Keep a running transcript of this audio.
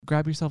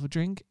grab yourself a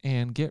drink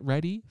and get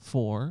ready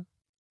for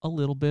a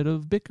little bit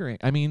of bickering.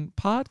 I mean,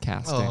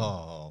 podcasting.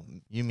 Oh,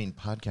 you mean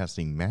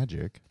podcasting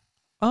magic?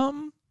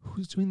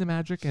 Who's doing the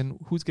magic and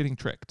who's getting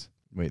tricked?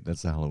 Wait,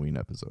 that's the Halloween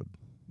episode.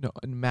 No,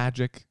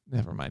 magic.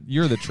 Never mind.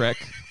 You're the trick.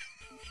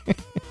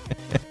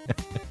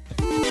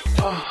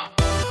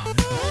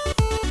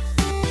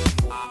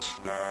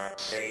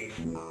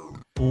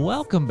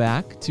 Welcome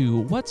back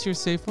to What's Your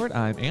Safe Word?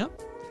 I'm Amp.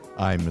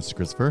 I'm Mr.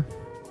 Christopher.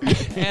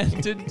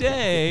 And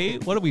today,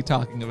 what are we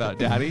talking about,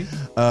 Daddy?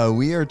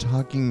 We are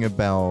talking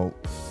about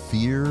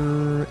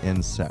fear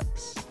and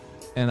sex.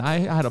 And I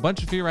had a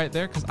bunch of fear right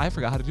there because I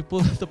forgot how to do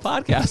the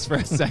podcast for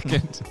a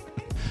second.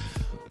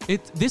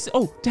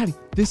 Daddy,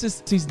 this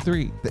is season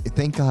 3.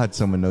 Thank God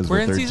someone knows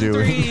what they're doing.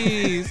 We're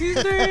in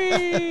season 3. Season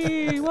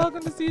 3.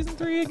 Welcome to season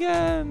 3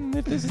 again.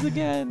 If this is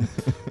again.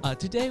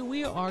 Today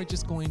we are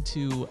just going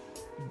to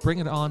bring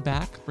it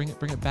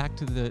back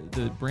to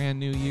the brand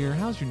new year.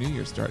 How's your new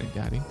year starting,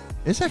 Daddy?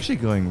 It's actually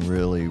going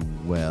really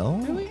well.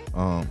 Really?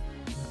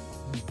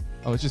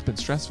 It's just been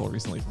stressful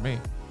recently for me.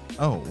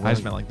 Oh, well, I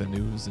just meant like the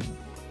news and.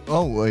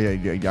 Oh, well,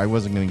 yeah, I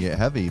wasn't going to get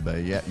heavy,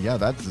 but yeah,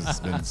 that's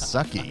just been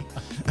sucky.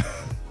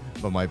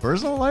 But my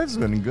personal life's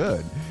been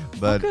good.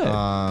 But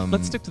good.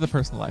 Let's stick to the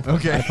personal life.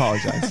 Okay. I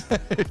apologize.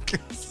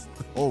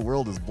 The whole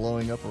world is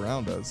blowing up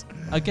around us.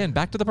 Again,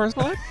 back to the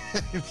personal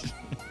life?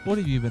 What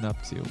have you been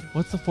up to?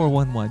 What's the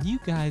 411? You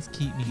guys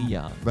keep me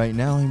young. Right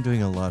now I'm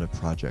doing a lot of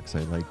projects.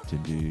 I like to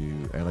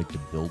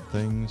build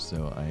things,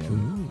 so I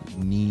am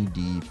knee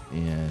deep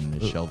in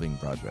shelving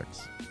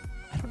projects.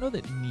 I don't know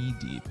that knee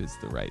deep is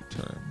the right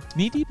term.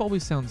 Knee deep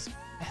always sounds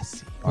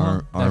messy.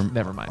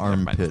 Never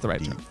mind. It's the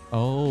right term.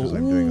 Oh, because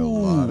I'm doing a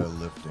lot of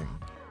lifting.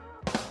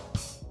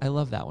 I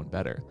love that one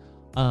better.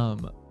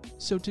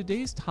 So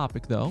today's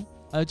topic, though,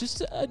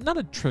 just not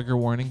a trigger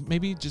warning,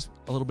 maybe just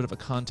a little bit of a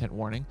content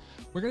warning.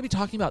 We're going to be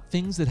talking about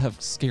things that have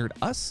scared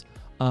us,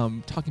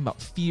 talking about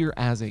fear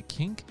as a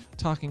kink,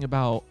 talking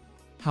about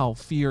how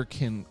fear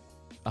can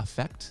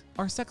affect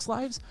our sex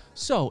lives.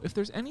 So if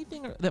there's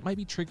anything that might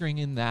be triggering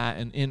in that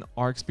and in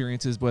our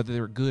experiences, whether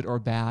they're good or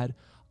bad,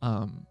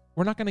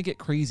 we're not going to get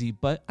crazy,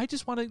 but I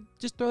just want to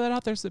just throw that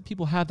out there so that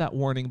people have that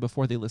warning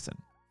before they listen.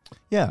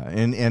 Yeah,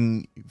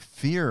 and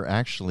fear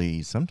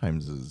actually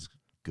sometimes is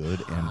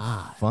good and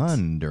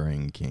fun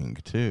during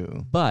kink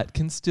too. But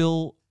can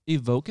still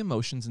evoke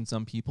emotions in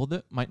some people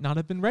that might not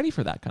have been ready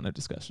for that kind of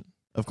discussion.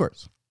 Of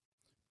course.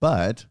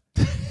 But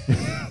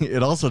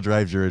it also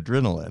drives your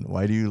adrenaline.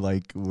 Why do you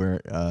like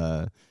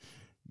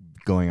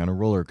going on a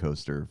roller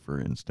coaster, for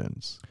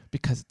instance?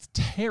 Because it's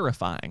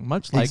terrifying,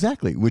 much like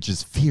exactly, which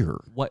is fear.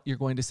 What you're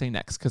going to say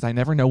next, because I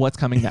never know what's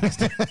coming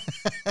next.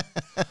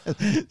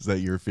 Is that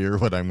your fear,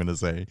 what I'm going to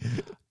say?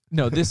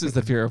 No, this is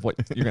the fear of what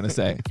you're going to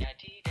say.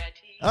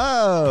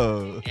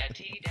 Oh.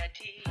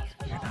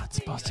 You're not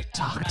supposed to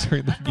talk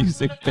during the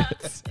music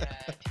bits.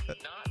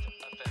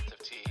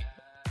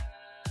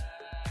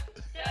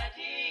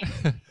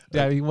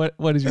 Daddy,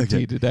 what is your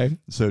tea today?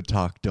 So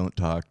talk, don't,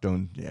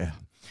 yeah.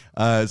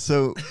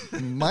 So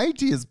my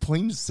tea is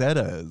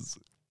poinsettias.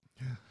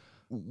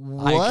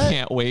 What? I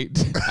can't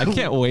wait. I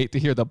can't wait to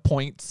hear the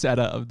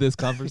poinsettia of this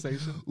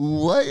conversation.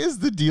 What is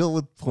the deal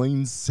with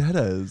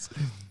poinsettias?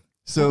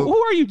 So who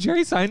are you,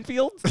 Jerry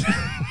Seinfeld?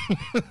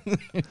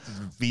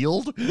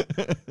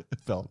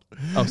 Feld.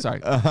 Oh,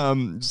 sorry.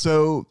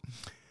 So,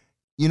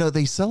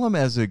 they sell them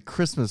as a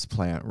Christmas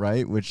plant,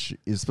 right? Which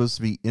is supposed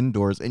to be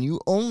indoors, and you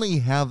only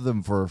have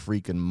them for a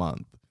freaking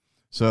month.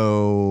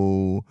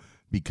 So,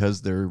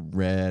 because they're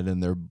red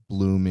and they're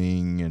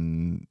blooming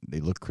and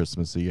they look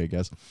Christmassy, I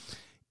guess.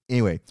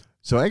 Anyway,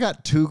 so I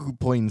got 2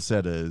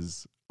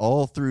 poinsettias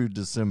all through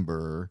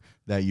December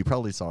that you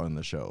probably saw in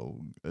the show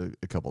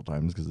a couple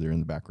times because they're in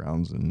the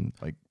backgrounds and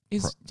like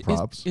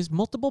props. Is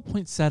multiple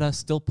poinsettia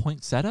still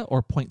poinsettia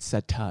or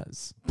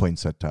poinsettias?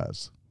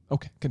 Poinsettias.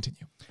 Okay,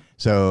 continue.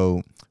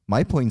 So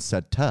my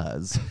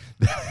poinsettias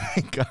that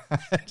I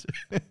got.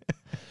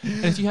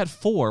 And if you had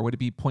 4, would it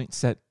be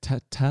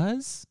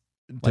poinsettias?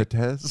 Like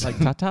tatas?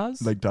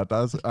 Like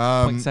tatas?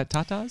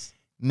 Poinsettias?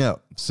 No.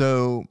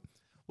 So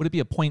would it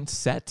be a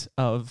poinset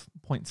of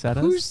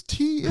poinsettias? Whose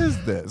tea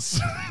is this?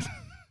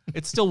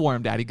 It's still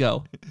warm, Daddy.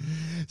 Go.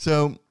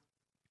 So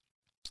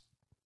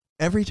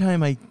every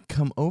time I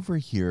come over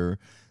here,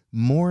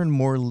 more and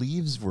more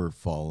leaves were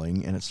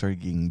falling, and it started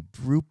getting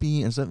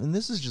droopy and stuff. And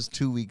this is just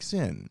 2 weeks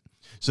in.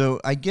 So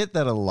I get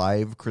that a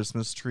live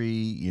Christmas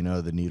tree,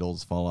 the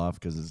needles fall off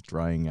because it's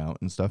drying out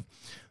and stuff.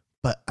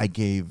 But I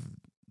gave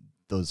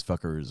those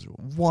fuckers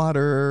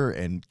water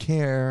and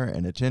care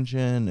and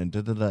attention and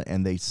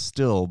and they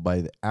still,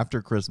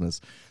 after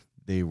Christmas,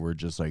 they were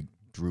just like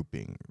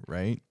drooping,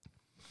 right?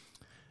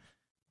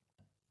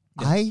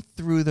 Yes. I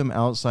threw them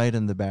outside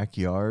in the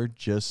backyard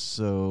just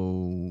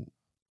so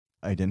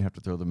I didn't have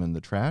to throw them in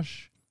the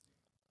trash.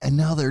 And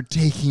now they're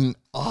taking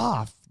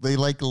off. They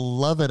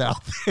love it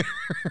out there.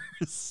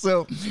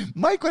 So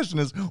my question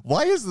is,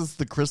 why is this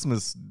the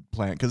Christmas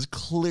plant? Because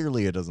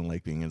clearly it doesn't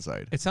like being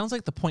inside. It sounds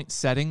like the point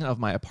setting of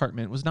my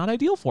apartment was not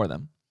ideal for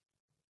them.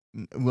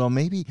 Well,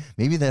 maybe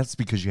that's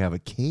because you have a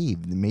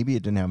cave. Maybe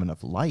it didn't have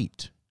enough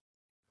light.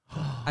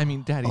 I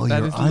mean, Daddy, Oh, that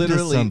you're is onto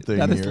literally something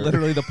here.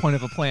 literally the point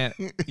of a plant.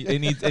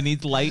 It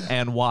needs light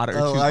and water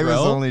Oh, to I grow.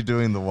 was only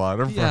doing the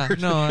water Yeah, part.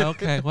 no,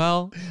 okay.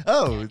 Well,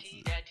 Oh,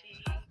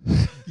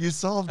 you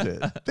solved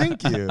it.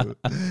 Thank you.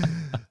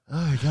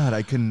 Oh my God,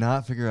 I could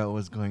not figure out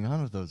what's going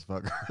on with those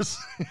fuckers.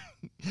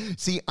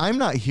 See, I'm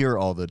not here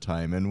all the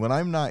time, and when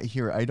I'm not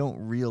here, I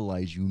don't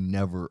realize you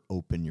never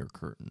open your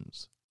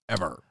curtains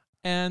ever.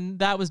 and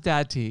that was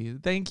Dad T.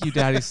 Thank you,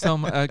 Daddy, so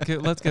much.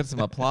 Let's get some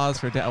applause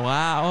for Dad.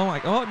 Wow.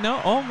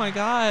 Oh my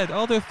God.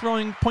 Oh, they're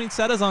throwing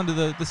poinsettias onto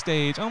the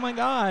stage. Oh my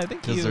God.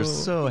 Thank you. Because they're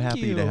so Thank happy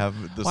you. to have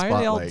the Why spotlight.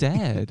 are they all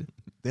dead?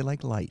 They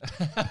like light,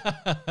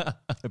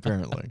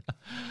 apparently.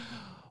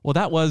 Well,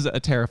 that was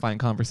a terrifying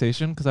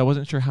conversation because I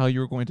wasn't sure how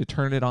you were going to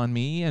turn it on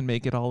me and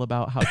make it all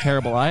about how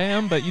terrible I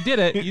am, but you did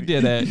it. You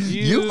did it.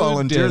 You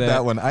volunteered did it.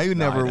 that one. I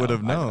never know, would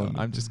have I know. known.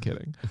 I'm just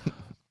kidding.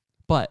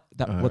 But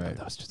that right.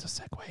 was just a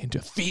segue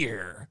into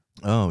fear.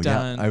 Oh,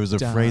 Dun, yeah. I was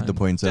afraid the dun,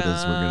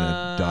 poinsettias were going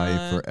dun. to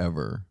die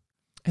forever.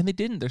 And they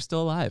didn't. They're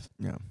still alive.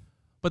 Yeah.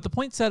 But the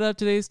poinsettia of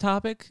today's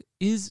topic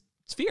is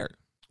fear.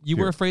 You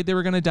Fear. were afraid they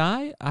were going to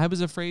die. I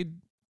was afraid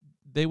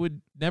they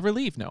would never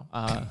leave. No.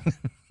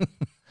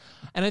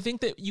 And I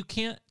think that you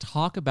can't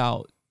talk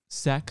about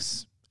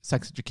sex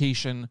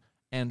education,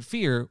 and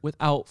fear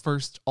without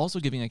first also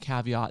giving a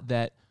caveat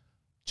that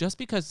just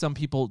because some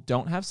people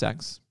don't have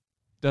sex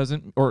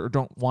or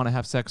don't want to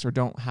have sex or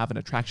don't have an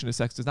attraction to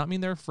sex does not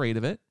mean they're afraid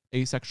of it.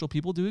 Asexual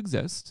people do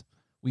exist.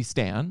 We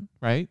stan,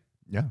 right?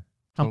 Yeah.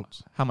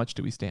 How much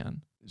do we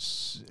stan?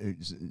 It's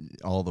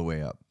all the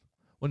way up.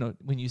 Well, no,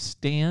 when you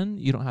stan,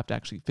 you don't have to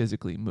actually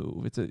physically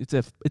move. It's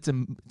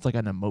like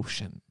an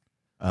emotion.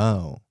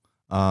 Oh.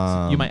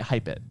 So you might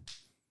hype it.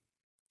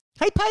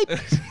 Hype.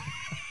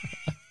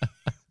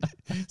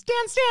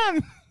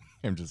 Stan.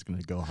 I'm just going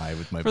to go high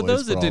with my voice. For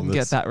those that didn't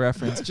get that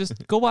reference,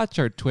 just go watch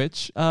our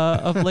Twitch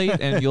of late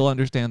and you'll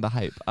understand the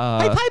hype.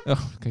 Hype.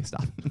 Oh, okay,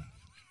 stop.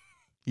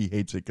 He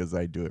hates it because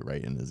I do it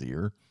right in his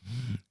ear.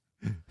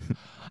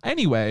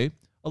 Anyway,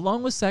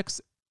 along with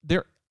sex,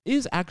 there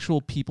is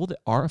actual people that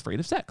are afraid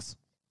of sex.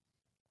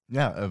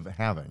 Yeah, of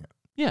having it.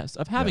 Yes,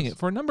 of having Yes. it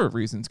for a number of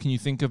reasons. Can you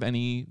think of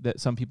any that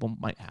some people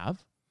might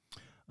have?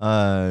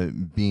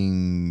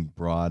 Being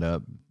brought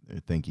up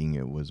thinking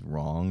it was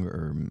wrong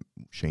or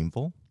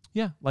shameful.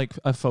 Yeah, like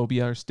a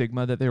phobia or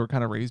stigma that they were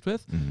kind of raised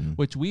with, Mm-hmm.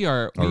 which we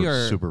are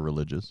super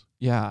religious.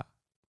 Yeah.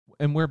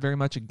 And we're very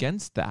much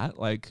against that.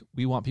 Like,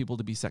 we want people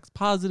to be sex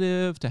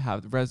positive, to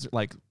have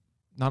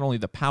not only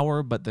the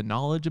power, but the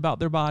knowledge about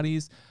their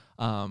bodies.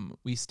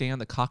 We stand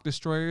the cock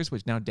destroyers,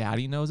 which now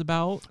Daddy knows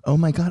about. Oh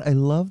my God, I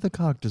love the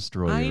cock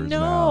destroyers. I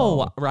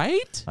know, now.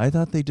 right? I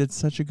thought they did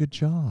such a good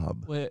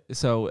job.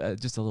 So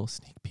just a little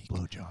sneak peek.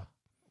 Blowjob.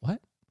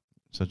 What?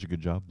 Such a good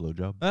job,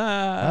 blowjob.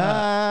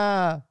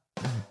 I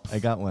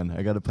got one.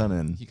 I got a pun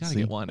in. You gotta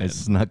get one in. I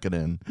snuck it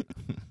in.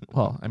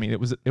 Well, I mean, it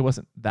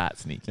wasn't that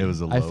sneaky. It was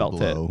a low I felt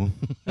blow.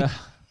 it.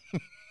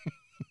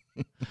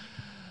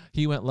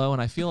 He went low, and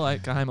I feel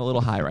like I'm a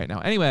little high right now.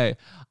 Anyway,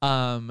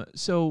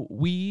 so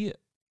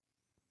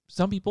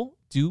some people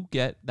do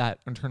get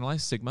that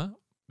internalized stigma,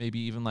 maybe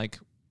even like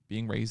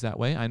being raised that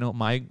way. I know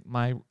my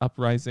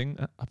uprising.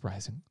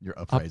 You're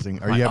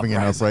uprising. Are you having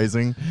an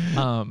uprising?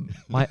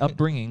 My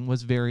upbringing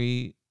was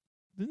very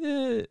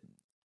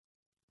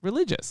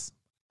religious,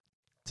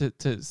 to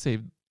say.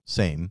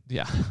 Same.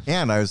 Yeah.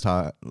 And I was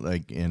taught,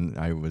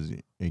 I was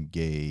a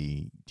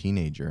gay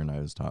teenager, and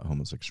I was taught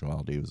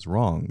homosexuality was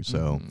wrong.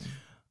 So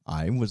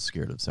I was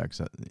scared of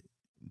sex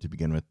to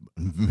begin with,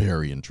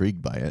 very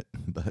intrigued by it,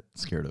 but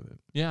scared of it.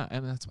 Yeah,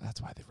 and that's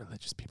why the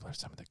religious people are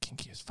some of the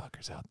kinkiest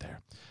fuckers out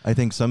there. I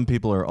think some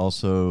people are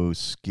also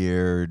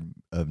scared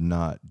of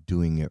not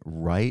doing it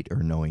right or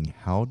knowing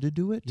how to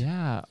do it.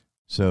 Yeah.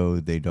 So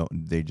they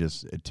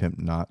just attempt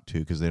not to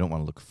because they don't want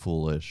to look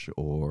foolish,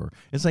 or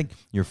it's like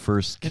your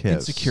first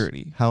kiss.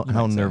 Insecurity. How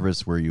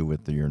nervous were you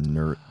with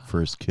your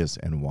first kiss,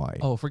 and why?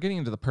 Oh, if we're getting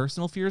into the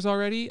personal fears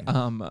already.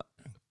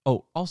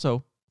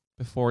 Also,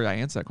 before I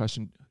answer that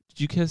question, did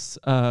you kiss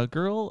a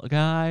girl, a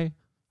guy,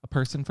 a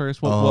person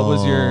first? What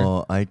was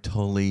your?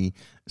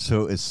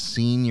 So a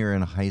senior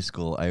in high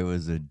school, I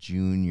was a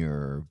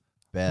junior.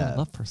 Beth. Oh, I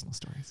love personal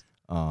stories.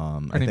 Her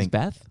name's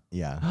Beth?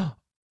 Yeah.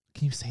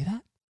 Can you say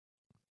that?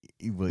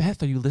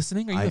 Beth, are you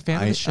listening? Are you a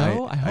fan of the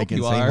show? I hope can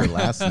you say are. her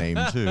last name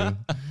too.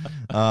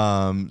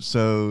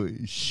 So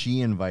she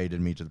invited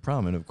me to the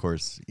prom, and of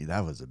course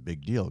that was a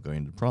big deal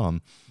going to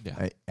prom.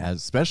 Yeah.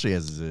 Especially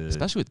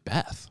with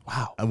Beth.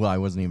 Wow. Well, I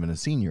wasn't even a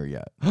senior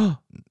yet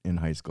in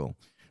high school.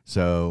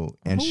 So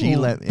she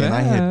let, Beth. and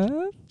I had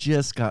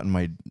just gotten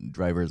my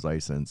driver's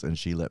license, and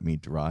she let me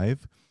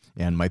drive,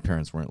 and my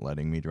parents weren't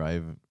letting me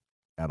drive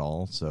at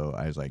all. So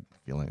I was like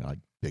feeling like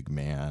big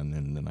man,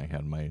 and then I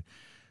had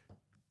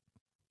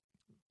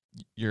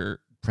your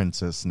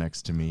princess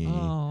next to me.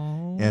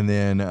 Oh. And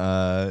then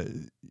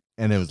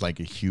and it was like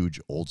a huge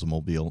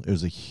Oldsmobile. It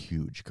was a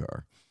huge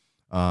car.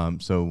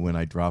 So when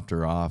I dropped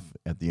her off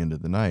at the end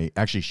of the night,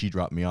 actually she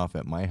dropped me off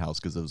at my house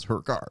because it was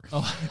her car.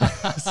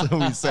 Oh. So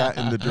we sat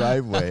in the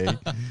driveway,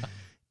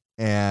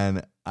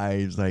 and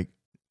I was like,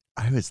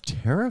 I was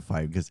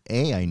terrified because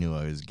A, I knew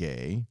I was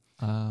gay.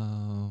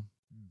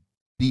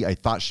 B, I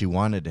thought she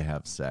wanted to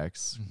have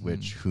sex,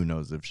 which who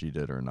knows if she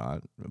did or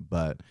not.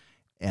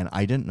 And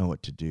I didn't know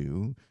what to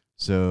do.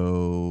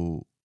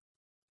 So,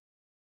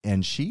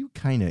 and she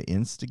kind of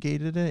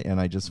instigated it, and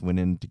I just went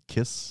in to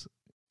kiss.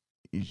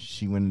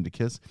 She went in to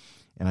kiss,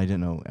 and I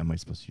didn't know, am I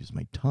supposed to use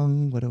my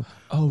tongue?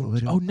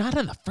 Not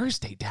on the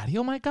first date, Daddy.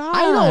 Oh my God.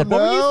 I don't know.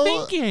 What were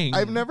you thinking?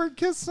 I've never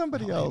kissed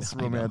somebody else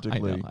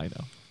romantically. I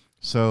know.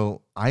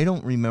 So I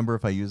don't remember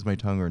if I used my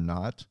tongue or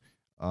not.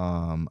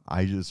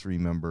 I just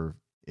remember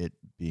it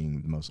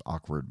being the most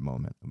awkward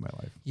moment of my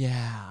life.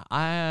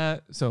 Yeah.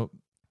 So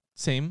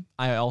same.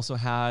 I also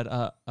had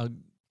I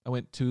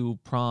went to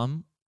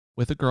prom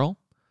with a girl,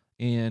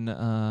 and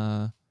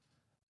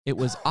it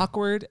was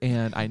awkward,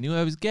 and I knew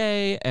I was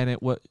gay, and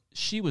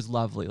she was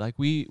lovely. Like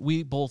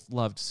we both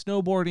loved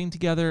snowboarding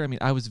together. I mean,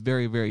 I was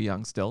very, very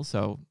young still,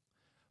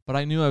 but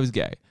I knew I was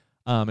gay.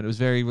 And it was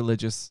very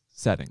religious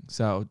setting.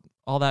 So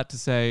all that to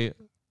say,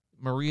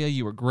 Maria,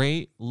 you were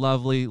great,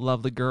 lovely,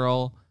 lovely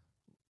girl.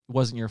 It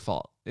wasn't your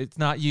fault. It's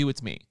not you,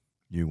 it's me.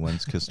 You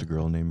once kissed a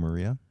girl named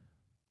Maria?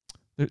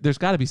 There's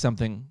got to be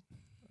something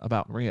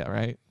about Maria,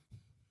 right?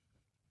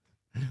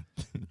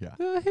 Yeah.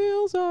 The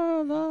hills are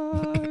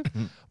alive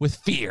with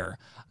fear.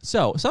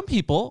 So some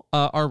people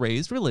are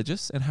raised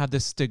religious and have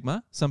this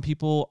stigma. Some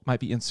people might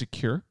be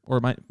insecure or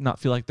might not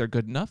feel like they're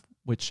good enough,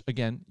 which,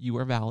 again, you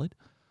are valid.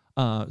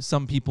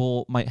 Some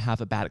people might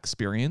have a bad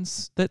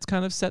experience that's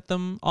kind of set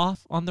them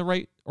off on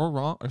the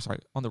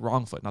on the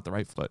wrong foot, not the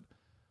right foot.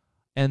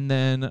 And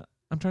then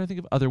I'm trying to think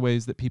of other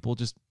ways that people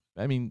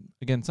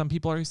again, some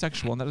people are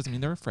asexual, and that doesn't mean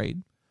they're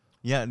afraid.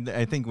 Yeah,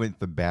 I think with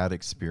the bad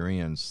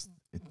experience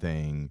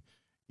thing,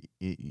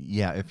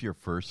 if your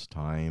first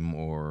time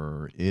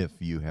or if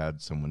you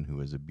had someone who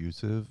was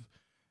abusive,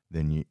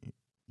 then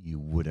you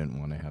wouldn't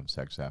want to have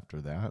sex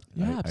after that.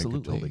 Yeah, absolutely. I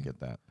could totally get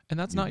that. And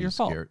that's not your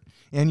fault.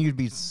 And you'd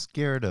be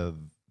scared of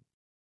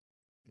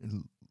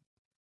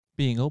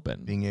being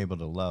open, being able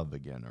to love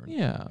again, or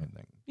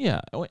anything.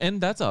 Yeah,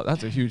 and that's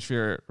a huge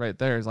fear right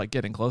there. Is like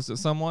getting close to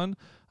someone.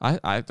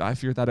 I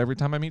fear that every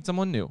time I meet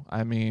someone new.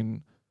 I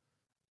mean,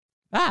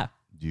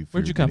 do you fear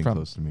where'd you come from?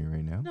 Close to me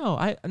right now?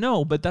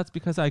 No, but that's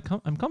because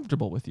I'm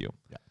comfortable with you.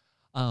 Yeah.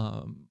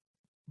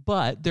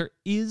 But there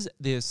is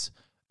this.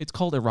 It's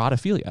called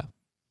erotophilia,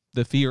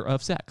 the fear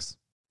of sex.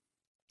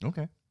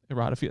 Okay.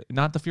 Erotophilia,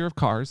 not the fear of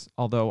cars,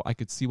 although I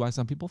could see why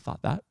some people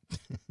thought that.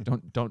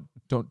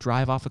 Don't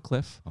drive off a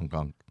cliff. Honk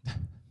honk.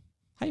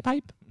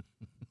 Hype.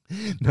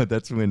 No,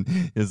 that's when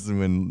the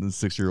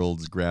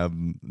 6-year-olds grab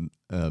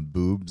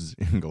boobs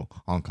and go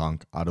honk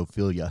honk,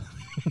 autophilia.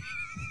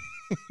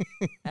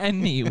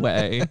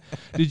 Anyway,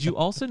 did you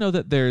also know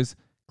that there's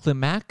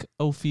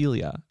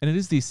climacophilia, and it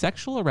is the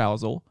sexual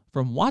arousal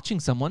from watching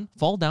someone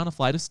fall down a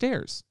flight of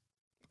stairs?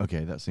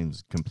 Okay, that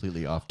seems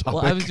completely off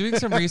topic. Well, I was doing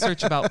some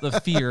research about the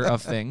fear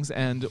of things,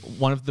 and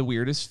one of the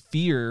weirdest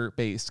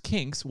fear-based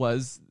kinks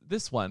was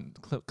this one,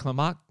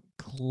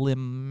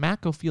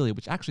 climacophilia,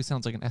 which actually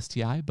sounds like an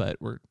STI, but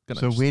we're going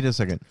to... So wait a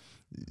second.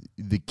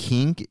 The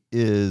kink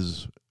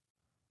is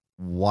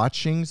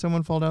watching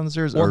someone fall down the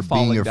stairs or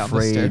being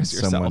afraid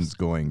someone's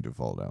going to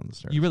fall down the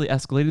stairs? You really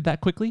escalated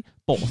that quickly?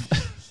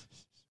 Both.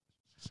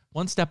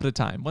 One step at a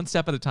time.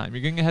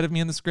 You're getting ahead of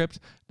me in the script?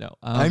 No.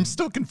 I'm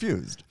still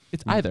confused.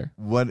 It's either.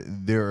 What,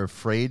 they're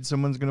afraid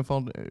someone's going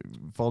to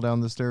fall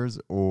down the stairs,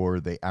 or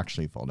they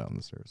actually fall down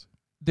the stairs?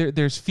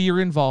 There's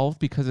fear involved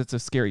because it's a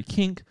scary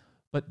kink,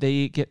 but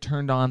they get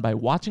turned on by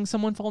watching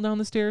someone fall down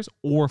the stairs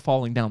or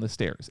falling down the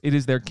stairs. It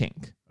is their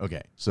kink.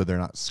 Okay, so they're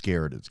not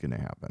scared it's going to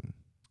happen.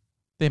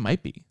 They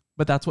might be,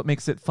 but that's what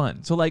makes it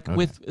fun. So like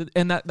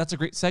that's a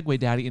great segue,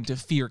 Daddy, into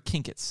fear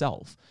kink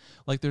itself.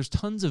 Like there's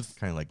tons of...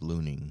 Kind of like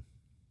looning.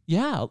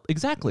 Yeah,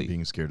 exactly.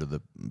 Being scared of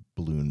the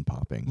balloon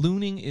popping.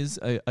 Looning is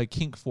a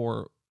kink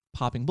for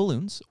popping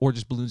balloons or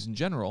just balloons in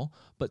general,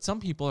 but some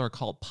people are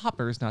called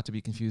poppers, not to be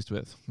confused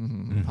with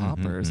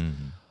poppers,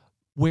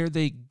 where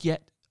they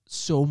get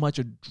so much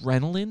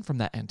adrenaline from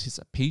that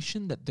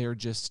anticipation that they're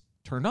just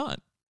turned on.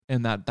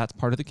 And that's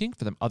part of the kink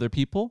for them. Other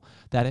people,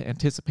 that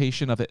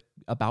anticipation of it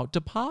about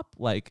to pop,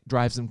 like,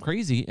 drives them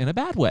crazy in a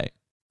bad way.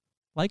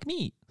 Like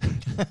me.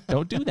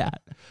 Don't do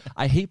that.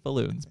 I hate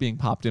balloons being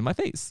popped in my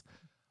face.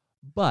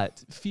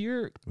 But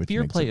fear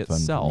play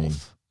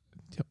itself...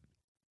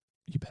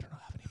 You better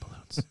not have any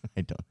balloons.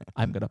 I don't.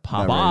 I'm going to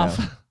pop off.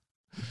 Right.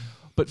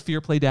 But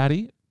fear play,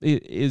 Daddy,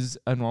 is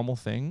a normal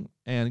thing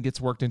and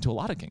gets worked into a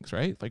lot of kinks,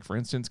 right? Like, for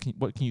instance,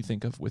 what can you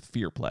think of with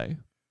fear play?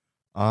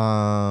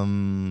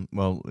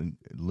 Well,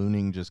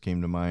 looning just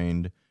came to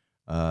mind.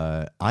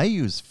 I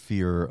use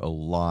fear a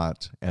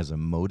lot as a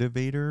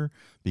motivator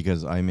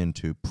because I'm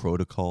into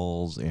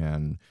protocols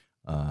and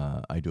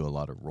I do a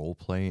lot of role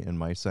play in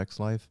my sex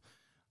life.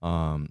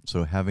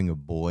 So having a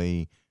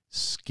boy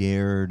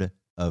scared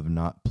of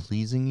not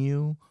pleasing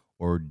you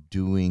or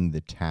doing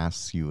the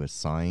tasks you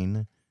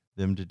assign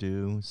them to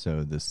do.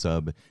 So the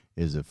sub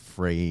is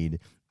afraid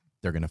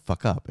they're going to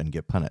fuck up and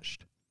get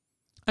punished.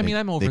 I mean,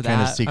 I'm over they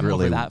kinda that. I'm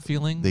over that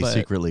feeling. They but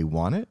secretly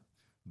want it,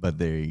 but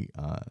they...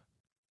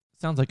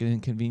 sounds like an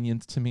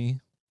inconvenience to me.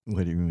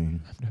 What do you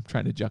mean? I'm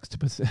trying to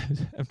juxtapose.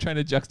 I'm trying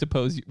to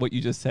juxtapose what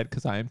you just said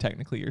because I am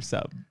technically your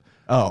sub.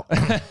 Oh.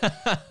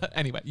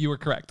 Anyway, you were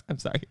correct. I'm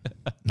sorry.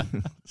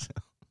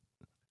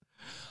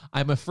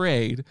 I'm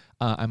afraid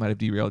I might have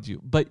derailed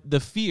you. But the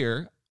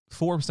fear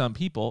for some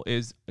people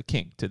is a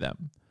kink to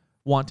them,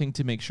 wanting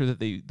to make sure that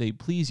they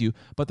please you.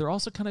 But they're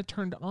also kind of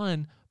turned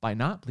on by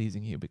not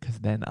pleasing you because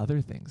then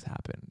other things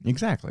happen.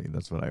 Exactly.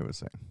 That's what I was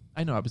saying.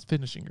 I know. I was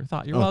finishing your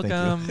thought. You're Thank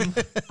welcome.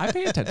 you. I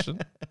pay attention.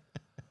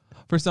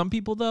 For some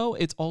people, though,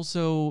 it's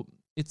also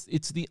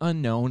it's the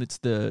unknown. It's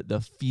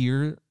the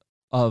fear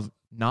of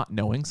not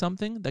knowing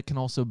something that can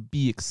also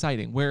be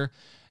exciting. Where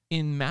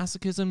in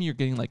masochism, you're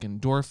getting like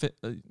endorphin.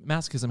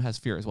 Masochism has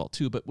fear as well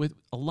too, but with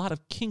a lot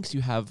of kinks,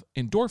 you have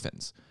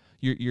endorphins.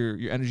 Your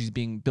energy is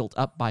being built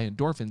up by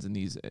endorphins in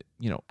these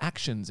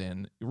actions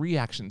and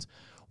reactions.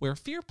 Where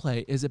fear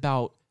play is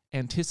about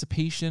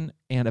anticipation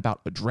and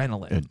about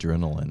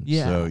adrenaline.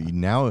 Yeah.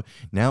 So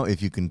now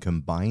if you can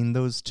combine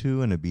those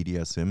two in a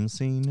BDSM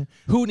scene,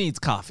 who needs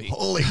coffee?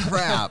 Holy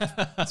crap!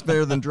 It's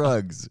better than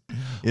drugs.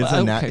 It's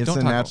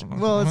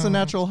a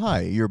natural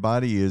high. Your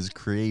body is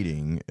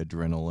creating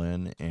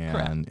adrenaline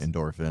and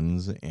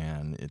endorphins,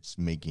 and it's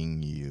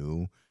making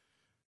you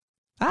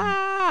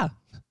have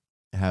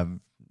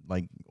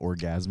like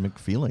orgasmic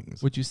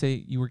feelings. Would you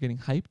say you were getting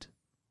hyped?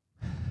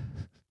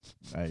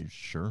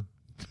 Sure.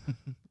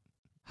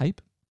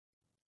 Hype.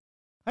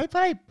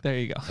 There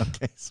you go.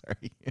 Okay,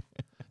 sorry.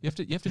 You have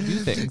to do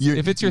things.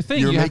 If it's your thing,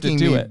 you have to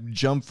do it.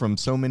 Jump from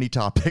so many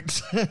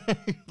topics.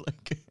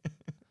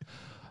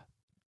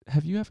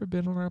 Have you ever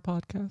been on our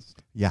podcast?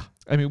 Yeah.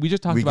 I mean, we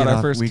just talked about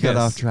our first kiss, got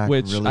off track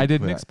which really I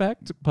didn't quick.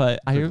 expect, but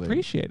I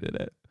appreciated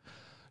it.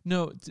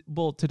 No,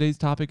 well, today's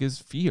topic is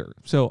fear.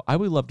 So I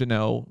would love to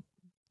know,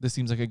 this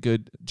seems like a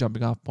good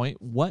jumping off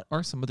point. What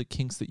are some of the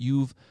kinks that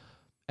you've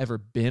ever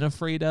been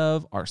afraid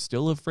of, are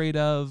still afraid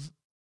of,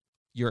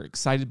 you're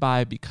excited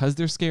by because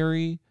they're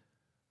scary?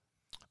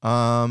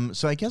 So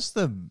I guess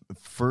the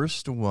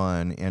first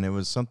one, and it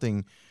was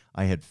something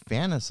I had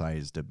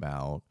fantasized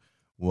about,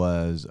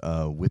 was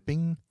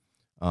whipping.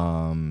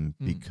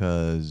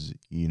 Because,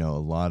 a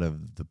lot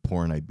of the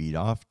porn I beat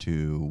off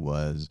to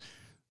was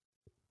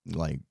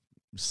like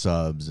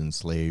subs and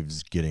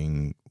slaves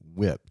getting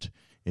whipped.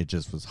 It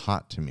just was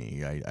hot to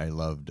me. I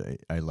loved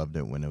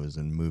it when it was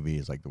in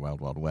movies like The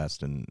Wild Wild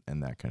West and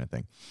that kind of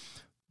thing.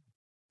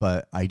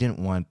 But I didn't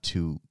want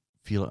to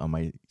feel it on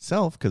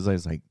myself because I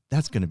was like,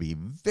 that's going to be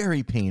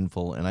very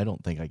painful, and I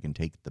don't think I can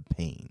take the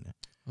pain.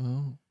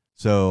 Oh.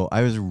 So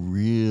I was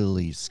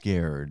really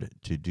scared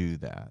to do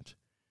that.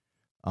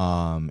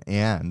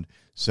 And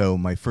so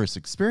my first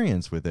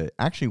experience with it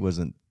actually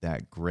wasn't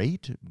that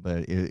great,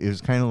 but it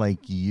was kind of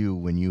like you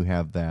when you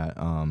have that.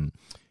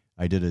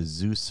 I did a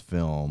Zeus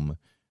film,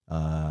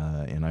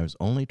 and I was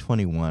only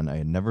 21. I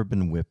had never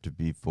been whipped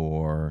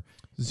before.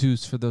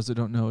 Zeus, for those that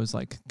don't know, is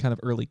like kind of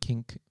early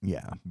kink.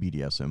 Yeah,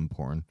 BDSM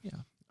porn.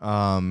 Yeah.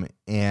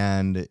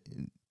 And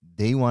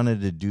they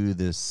wanted to do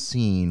this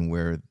scene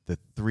where the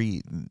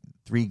three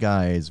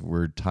guys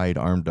were tied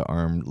arm to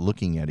arm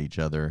looking at each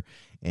other,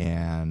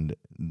 and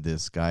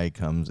this guy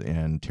comes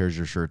and tears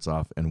your shirts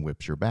off and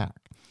whips your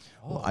back.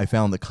 Oh. Well, I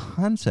found the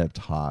concept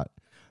hot,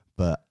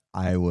 but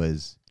I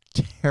was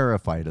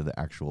terrified of the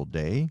actual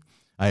day.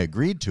 I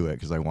agreed to it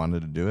because I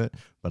wanted to do it,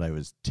 but I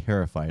was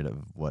terrified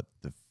of what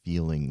the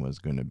feeling was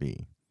going to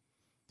be.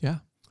 Yeah.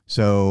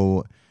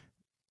 So,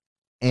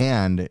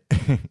 and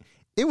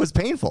it was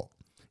painful.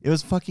 It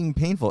was fucking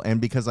painful.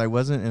 And because I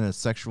wasn't in a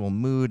sexual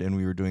mood and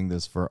we were doing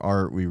this for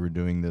art, we were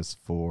doing this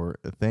for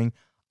a thing,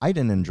 I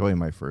didn't enjoy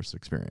my first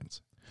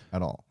experience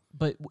at all.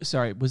 But,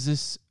 sorry, was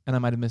this, and I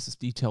might have missed this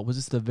detail, was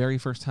this the very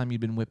first time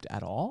you'd been whipped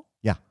at all?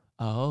 Yeah.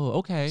 Oh,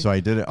 okay. So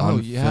I did it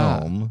on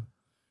film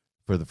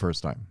for the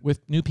first time. With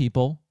new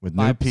people. With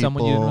new people.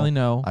 Someone you didn't really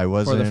know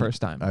for the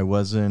first time. I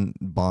wasn't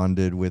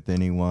bonded with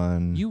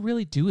anyone. You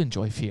really do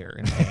enjoy fear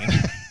and pain.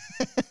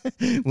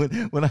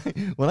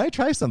 when I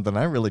try something,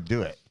 I really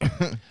do it.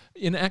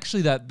 And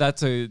actually,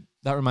 that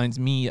reminds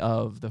me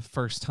of the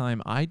first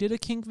time I did a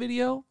kink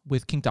video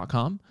with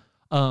kink.com.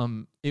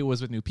 It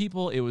was with new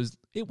people. It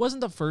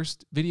wasn't the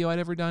first video I'd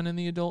ever done in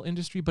the adult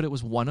industry, but it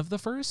was one of the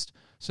first.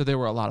 So there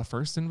were a lot of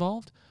firsts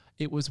involved.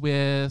 It was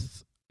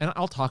with, and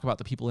I'll talk about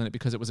the people in it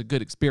because it was a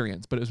good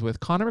experience, but it was with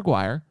Connor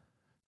McGuire,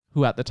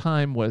 who at the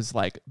time was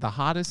like the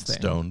hottest thing.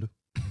 Stoned.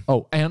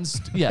 Oh, and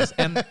yes,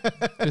 and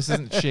this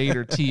isn't shade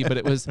or tea, but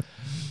it was.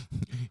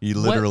 He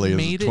literally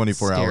is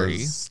 24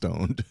 hours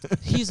stoned.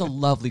 He's a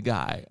lovely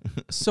guy,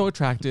 so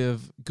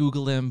attractive.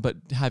 Google him, but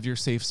have your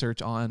safe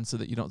search on so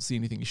that you don't see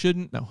anything you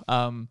shouldn't. No,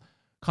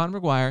 Connor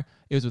McGuire.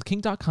 It was with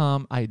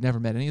kink.com. I had never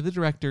met any of the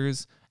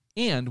directors,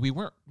 and we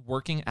weren't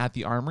working at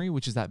the Armory,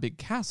 which is that big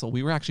castle.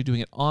 We were actually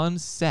doing it on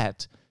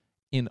set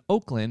in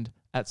Oakland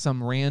at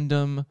some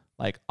random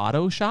like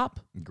auto shop,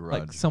 garage.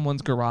 like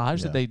someone's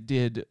garage that they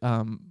did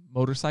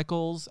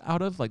motorcycles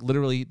out of. Like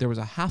literally, there was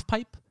a half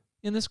pipe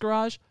in this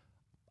garage,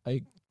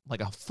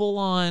 like a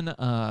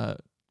full-on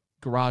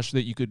garage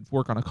that you could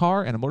work on a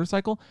car and a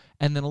motorcycle,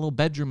 and then a little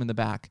bedroom in the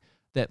back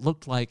that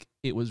looked like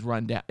it was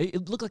run down.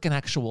 It looked like an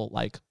actual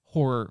like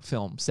horror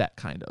film set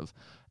kind of,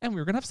 and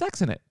we were gonna have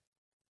sex in it.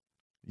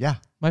 Yeah,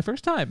 my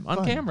first time on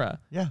Fun. Camera.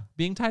 Yeah,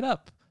 being tied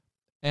up,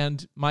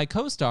 and my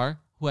co-star,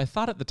 who I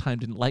thought at the time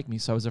didn't like me,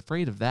 so I was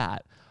afraid of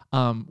that.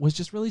 Was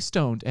just really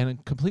stoned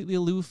and completely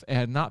aloof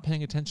and not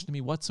paying attention to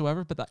me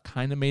whatsoever. But that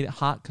kind of made it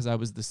hot because I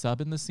was the sub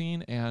in the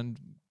scene and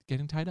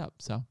getting tied up.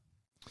 So,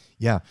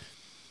 yeah.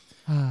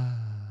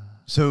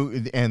 So,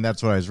 and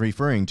that's what I was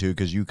referring to,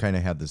 because you kind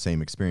of had the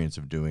same experience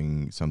of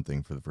doing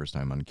something for the first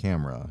time on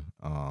camera.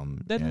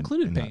 That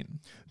included pain.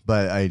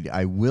 But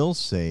I will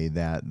say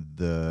that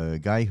the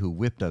guy who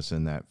whipped us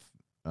in that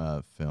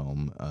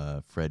film,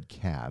 Fred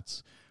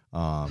Katz,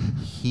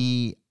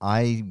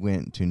 I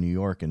went to New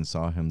York and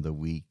saw him the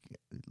week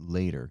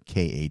later.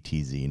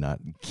 Katz, not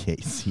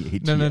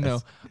KCHS.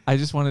 No. I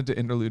just wanted to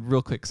interlude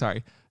real quick.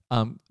 Sorry.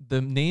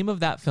 The name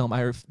of that film,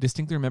 I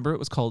distinctly remember, it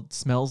was called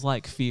Smells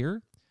Like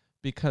Fear,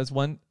 because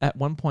at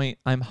one point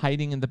I'm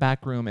hiding in the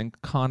back room and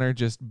Connor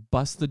just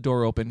busts the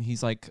door open.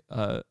 He's like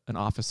an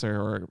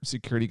officer or a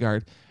security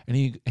guard, and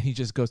he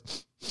just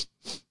goes,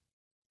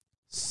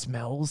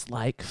 "Smells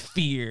like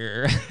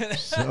fear."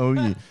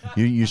 So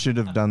you should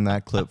have done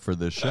that clip for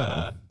this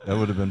show. That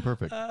would have been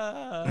perfect.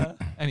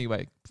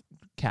 Anyway,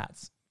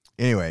 cats.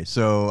 Anyway,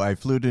 so I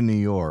flew to New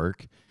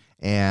York,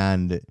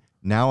 and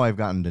now I've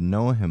gotten to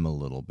know him a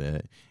little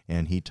bit,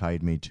 and he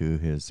tied me to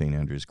his St.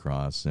 Andrew's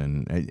cross,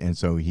 and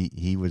so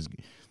he was,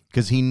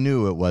 because he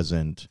knew it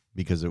wasn't,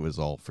 because it was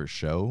all for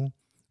show.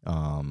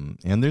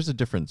 And there's a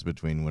difference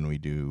between when we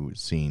do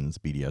scenes,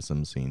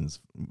 BDSM scenes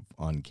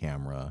on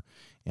camera,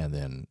 and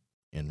then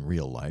in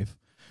real life.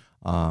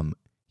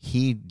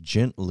 He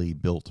gently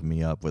built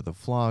me up with a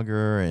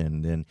flogger,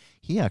 and then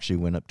he actually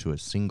went up to a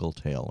single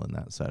tail in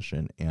that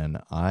session,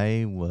 and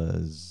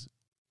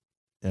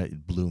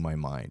it blew my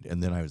mind.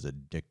 And then I was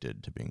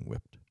addicted to being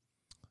whipped.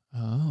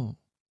 Oh.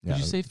 Yeah. Did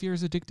you say fear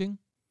is addicting?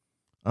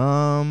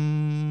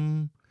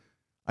 I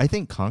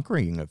think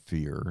conquering a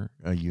fear,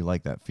 you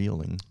like that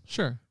feeling.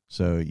 Sure.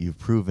 So you've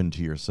proven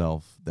to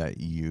yourself that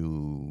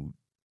you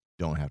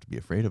don't have to be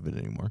afraid of it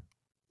anymore.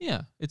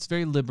 Yeah, it's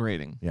very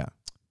liberating. Yeah.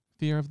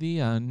 Fear of the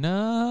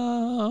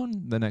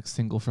Unknown, the next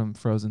single from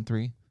Frozen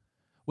 3.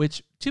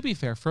 Which, to be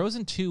fair,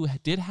 Frozen 2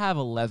 did have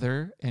a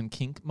leather and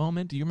kink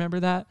moment. Do you remember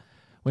that?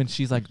 When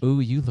she's like, "Ooh,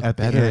 you look at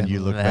better the end, in you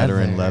look leather."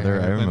 better in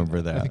leather. I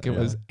remember that. I think it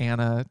was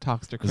Anna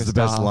talks to Kristoff. It's the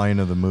best line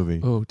of the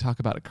movie. Oh, talk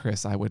about a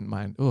Chris. I wouldn't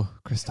mind. Oh,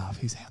 Kristoff,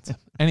 he's handsome.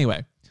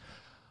 Anyway,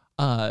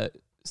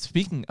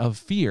 speaking of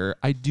fear,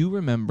 I do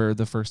remember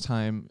the first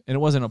time, and it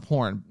wasn't a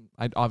porn.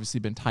 I'd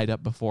obviously been tied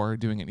up before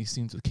doing any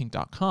scenes with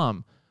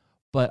kink.com,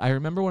 but I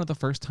remember one of the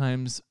first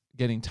times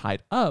getting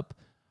tied up,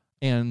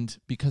 and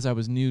because I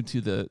was new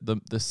to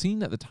the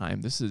scene at the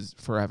time, this is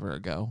forever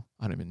ago.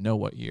 I don't even know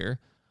what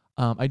year.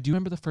 I do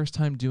remember the first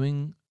time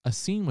doing a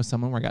scene with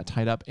someone where I got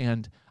tied up,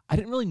 and I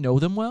didn't really know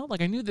them well. Like,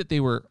 I knew that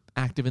they were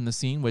active in the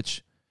scene,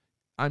 which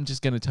I'm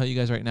just going to tell you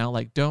guys right now,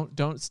 like, don't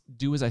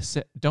do as I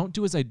say, don't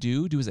do as I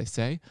do as I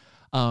say.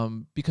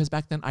 Because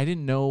back then I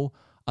didn't know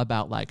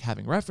about like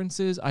having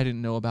references. I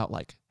didn't know about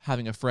like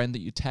having a friend that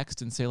you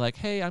text and say like,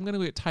 "Hey, I'm going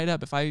to get tied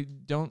up. If I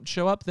don't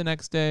show up the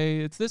next day,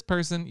 it's this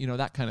person,"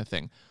 that kind of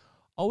thing.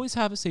 Always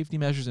have safety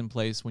measures in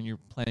place when you're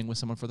playing with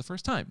someone for the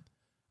first time.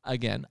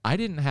 Again, I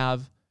didn't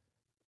have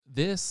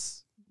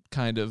this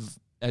kind of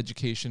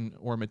education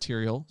or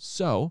material,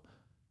 so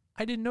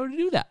I didn't know to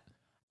do that.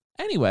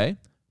 Anyway,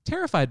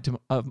 terrified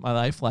of my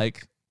life.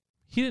 Like,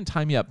 he didn't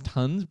tie me up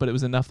tons, but it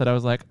was enough that I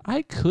was like,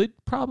 I could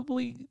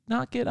probably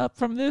not get up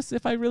from this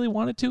if I really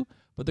wanted to.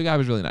 But the guy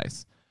was really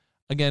nice.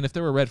 Again, if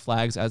there were red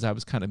flags as I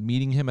was kind of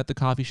meeting him at the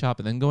coffee shop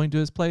and then going to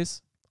his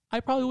place,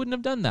 I probably wouldn't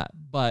have done that.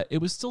 But it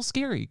was still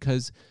scary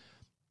because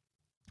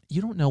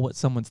you don't know what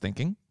someone's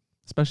thinking,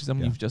 especially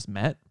someone you've just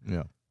met.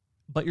 Yeah.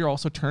 But you're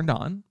also turned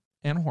on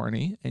and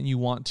horny, and you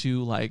want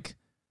to like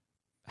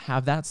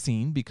have that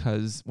scene,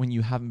 because when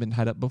you haven't been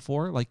tied up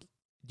before, like,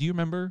 do you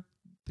remember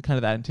the kind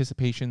of that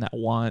anticipation, that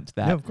want,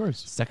 that of course,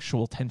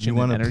 sexual tension? You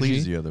want and to energy?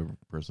 please the other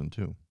person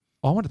too.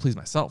 Oh, I want to please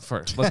myself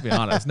first. Let's be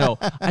honest. No,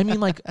 I mean,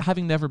 like,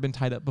 having never been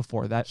tied up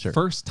before, that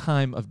first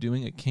time of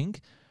doing a kink,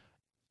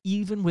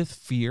 even with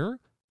fear,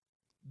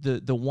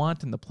 the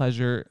want and the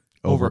pleasure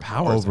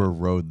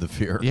overrode the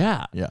fear.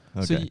 Yeah. Yeah.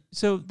 Okay.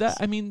 So that,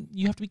 I mean,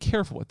 you have to be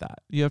careful with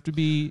that. You have to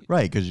be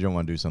right, because you don't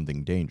want to do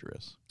something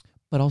dangerous.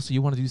 But also,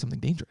 you want to do something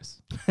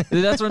dangerous.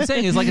 That's what I'm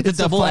saying. It's like it's a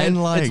double-edged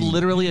line. It's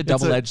literally a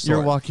double-edged sword.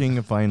 You're walking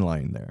a fine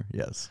line there.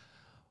 Yes.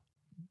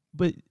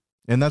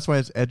 And that's why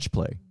it's edge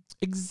play.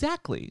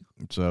 Exactly.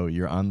 So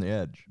you're on the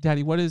edge.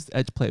 Daddy, what is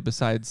edge play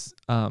besides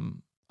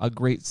a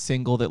great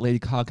single that Lady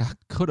Gaga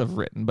could have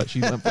written, but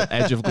she went for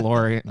Edge of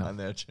Glory? No. on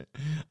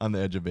the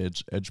edge of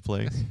edge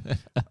play.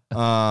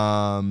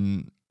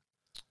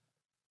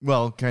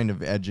 Well, kind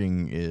of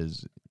edging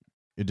is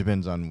It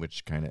depends on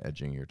which kind of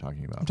edging you're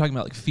talking I'm about. talking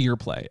about like fear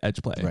play,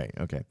 edge play. Right.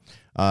 Okay.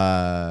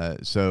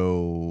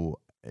 So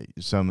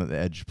some of the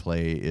edge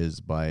play is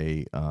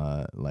by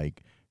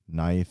like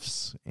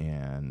knives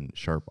and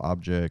sharp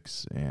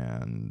objects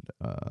and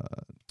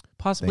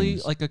Possibly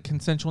things. like a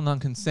consensual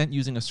non-consent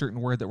using a certain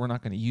word that we're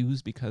not going to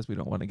use because we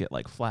don't want to get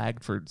like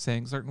flagged for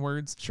saying certain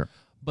words. Sure.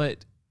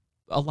 But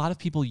a lot of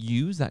people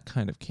use that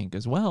kind of kink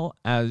as well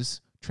as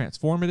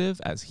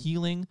transformative, as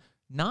healing,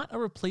 not a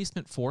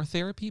replacement for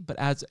therapy, but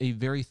as a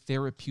very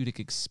therapeutic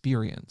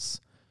experience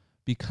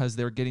because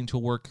they're getting to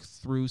work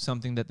through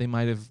something that they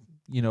might have,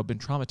 been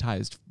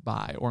traumatized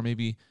by, or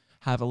maybe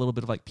have a little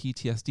bit of like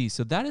PTSD.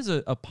 So that is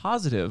a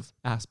positive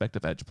aspect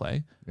of edge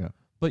play. Yeah.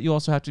 But you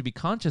also have to be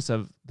conscious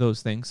of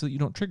those things so that you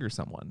don't trigger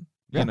someone.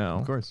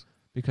 Of course.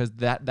 Because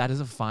that is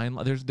a fine.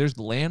 There's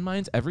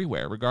landmines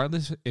everywhere,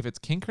 regardless if it's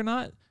kink or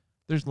not.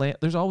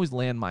 There's always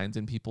landmines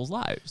in people's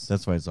lives.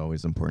 That's why it's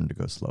always important to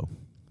go slow.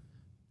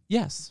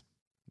 Yes.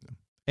 Yeah.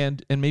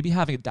 And maybe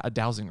having a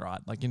dowsing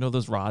rod, like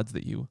those rods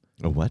that you.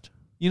 A what?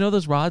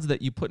 Those rods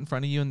that you put in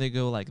front of you and they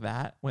go like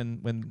that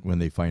when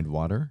they find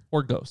water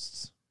or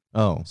ghosts.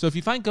 Oh. So if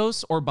you find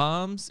ghosts or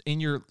bombs in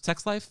your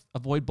sex life,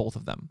 avoid both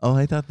of them. Oh,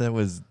 I thought that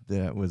was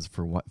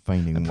for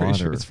finding I'm water. pretty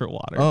sure it's for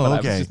water. Oh, but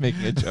okay. I was just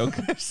making a joke.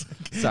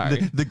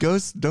 Sorry. The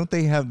ghosts, don't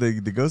they have the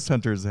ghost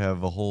hunters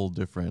have a whole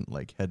different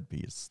like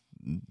headpiece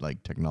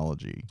like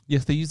technology?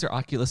 Yes, they use their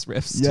Oculus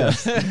Rifts.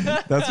 Yes,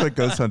 that's what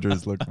ghost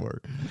hunters look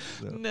for.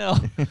 So. No.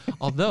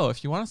 Although,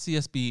 if you want to see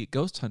us be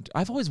ghost hunter,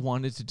 I've always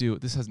wanted to do.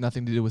 This has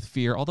nothing to do with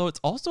fear, although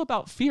it's also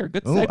about fear.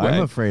 Good segue. Oh,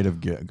 I'm afraid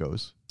of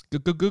ghosts.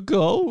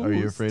 Ghost. Are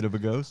you afraid of a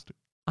ghost?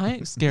 I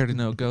ain't scared of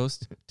no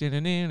ghost.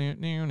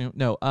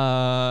 No.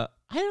 I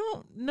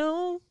don't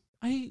know.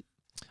 I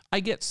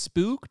get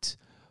spooked,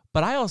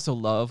 but I also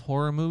love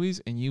horror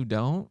movies, and you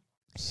don't.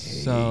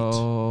 Hate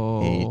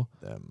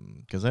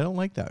them because I don't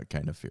like that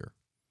kind of fear.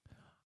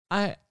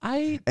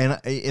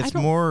 It's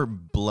more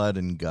blood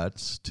and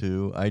guts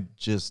too. I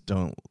just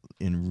don't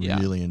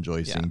really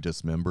enjoy seeing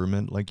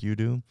dismemberment like you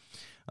do.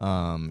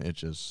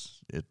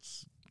 It's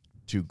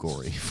too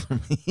gory for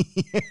me.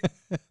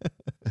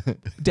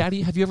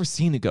 Daddy, have you ever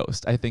seen a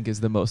ghost? I think is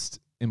the most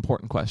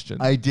important question.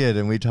 I did,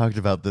 and we talked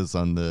about this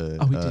on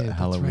the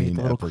Halloween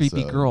the little episode.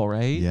 creepy girl,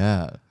 right?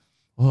 Yeah.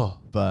 Oh,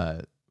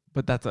 but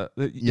that's if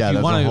that's you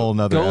a whole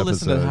nother go episode.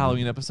 Listen to the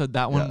Halloween episode.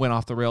 That one went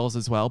off the rails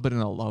as well, but in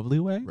a lovely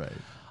way. Right.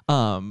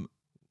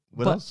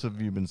 What else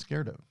have you been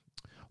scared of?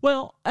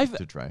 Well,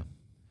 to try.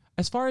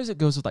 As far as it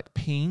goes with like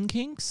pain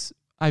kinks,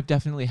 I've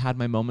definitely had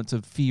my moments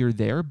of fear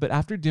there. But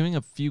after doing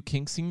a few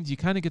kink scenes, you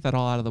kind of get that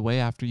all out of the way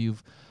after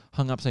you've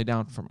hung upside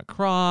down from a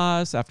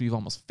cross, after you've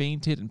almost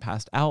fainted and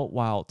passed out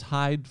while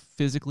tied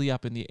physically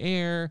up in the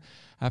air,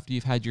 after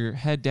you've had your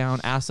head down,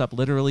 ass up,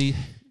 literally,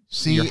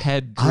 your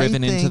head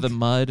driven into the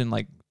mud and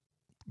like.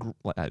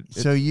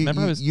 So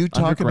you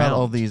talk about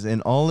all these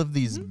and all of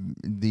these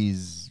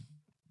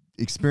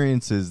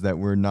experiences that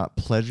were not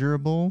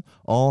pleasurable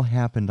all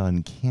happened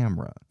on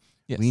camera.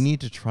 Yes. We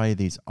need to try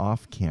these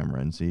off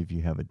camera and see if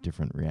you have a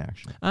different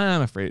reaction.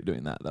 I'm afraid of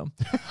doing that though.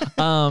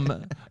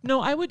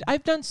 No,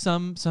 I've done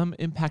some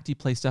impacty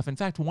play stuff. In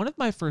fact, one of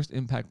my first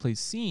impact play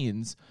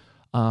scenes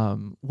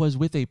was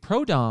with a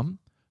pro dom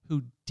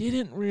who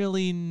didn't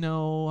really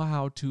know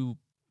how to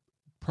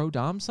pro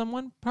dom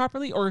someone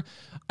properly, or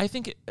I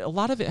think a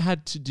lot of it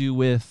had to do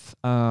with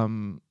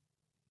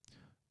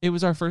it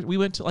was our first. We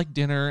went to like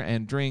dinner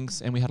and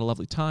drinks, and we had a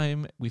lovely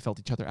time. We felt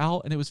each other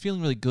out, and it was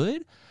feeling really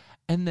good.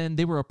 And then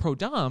they were a pro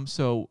dom,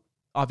 so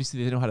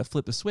obviously they know how to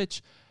flip a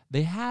switch.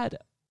 They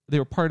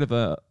were part of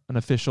an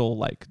official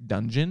like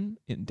dungeon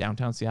in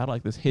downtown Seattle,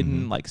 like this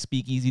hidden like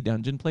speakeasy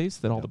dungeon place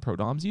that all the pro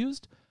doms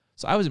used.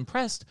 So I was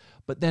impressed,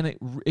 but then it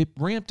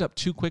ramped up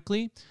too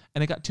quickly,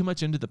 and it got too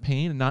much into the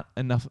pain and not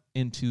enough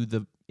into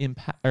the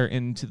impact or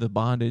into the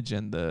bondage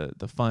and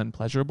the fun,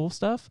 pleasurable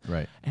stuff.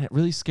 Right. And it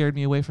really scared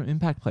me away from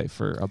impact play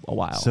for a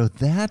while. So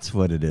that's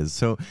what it is.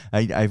 So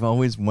I've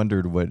always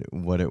wondered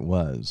what it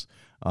was.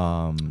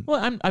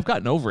 Well, I've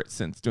gotten over it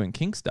since doing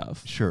kink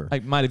stuff. Sure. I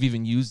might have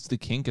even used the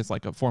kink as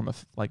like a form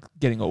of like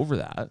getting over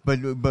that.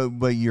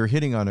 But you're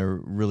hitting on a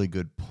really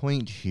good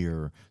point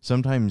here.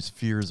 Sometimes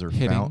fears are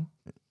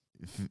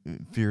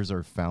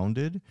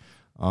founded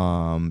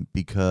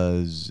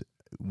because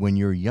when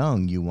you're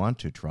young, you want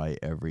to try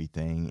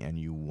everything and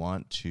you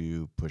want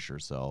to push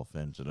yourself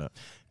into the.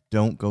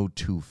 Don't go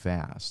too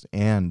fast,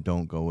 and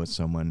don't go with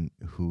someone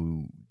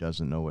who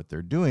doesn't know what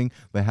they're doing.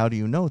 But how do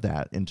you know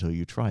that until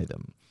you try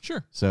them?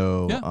 Sure.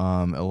 So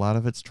a lot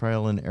of it's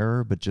trial and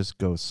error, but just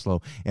go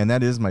slow. And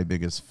that is my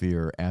biggest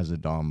fear as a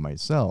dom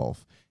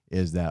myself,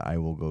 is that I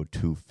will go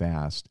too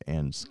fast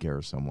and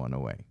scare someone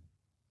away.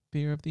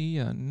 Fear of the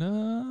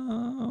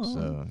unknown.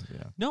 So,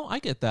 yeah. No, I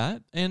get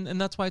that. And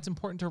that's why it's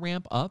important to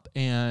ramp up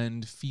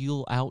and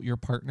feel out your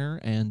partner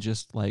and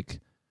just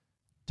like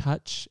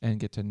touch and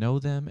get to know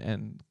them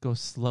and go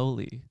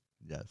slowly.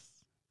 Yes.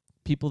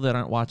 People that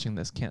aren't watching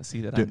this can't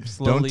see that I'm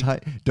slowly.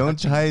 Don't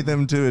tie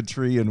them to a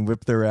tree and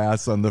whip their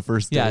ass on the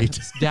first date.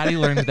 Daddy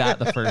learned that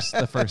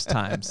the first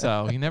time,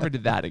 so he never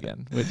did that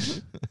again.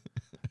 Which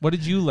What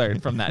did you learn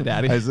from that,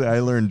 Daddy? I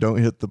learned don't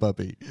hit the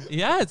puppy.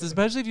 Yes,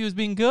 especially if he was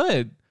being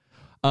good.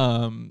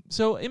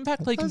 So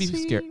impact play can be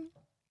scary.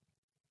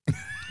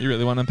 You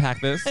really want to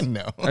unpack this?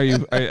 No.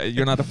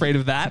 You're not afraid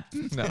of that?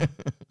 No.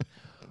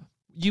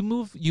 You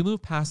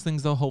move past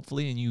things though,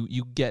 hopefully, and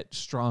you get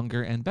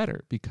stronger and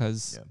better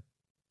because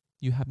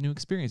you have new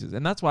experiences.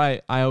 And that's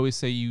why I always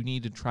say you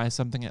need to try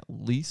something at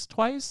least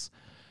twice.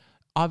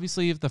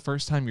 Obviously, if the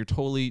first time you're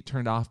totally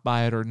turned off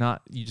by it or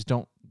not, you just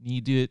don't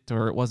need it,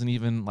 or it wasn't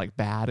even like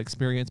bad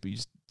experience, but you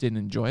just didn't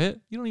enjoy it,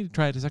 you don't need to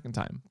try it a second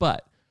time.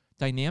 But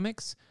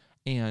dynamics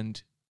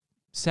and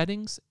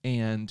settings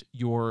and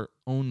your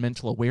own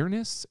mental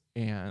awareness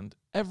and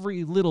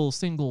every little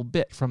single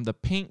bit, from the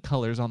paint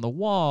colors on the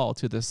wall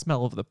to the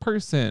smell of the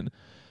person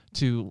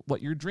to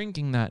what you're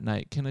drinking that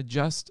night, can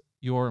adjust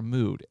your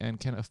mood and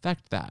can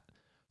affect that.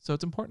 So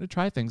it's important to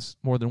try things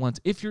more than once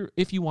if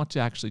you want to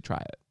actually try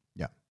it.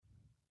 Yeah.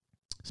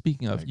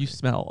 Speaking of, you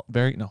smell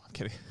very... No, I'm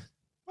kidding.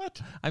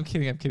 What? I'm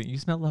kidding. You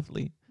smell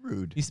lovely.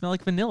 Rude. You smell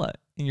like vanilla,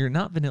 and you're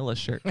not vanilla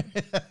shirt.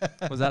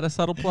 Was that a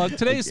subtle plug?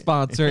 Today's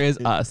sponsor is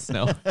us.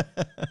 No.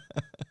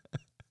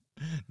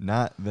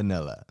 Not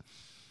vanilla.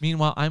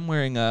 Meanwhile, I'm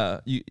wearing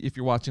if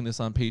you're watching this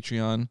on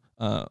Patreon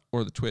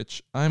or the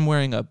Twitch, I'm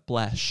wearing a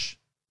Blesh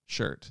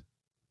shirt.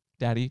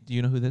 Daddy, do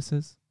you know who this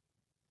is?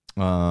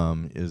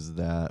 Is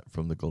that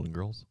from the Golden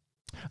Girls?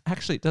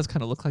 Actually, it does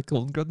kind of look like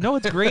Golden Girls. No,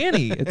 it's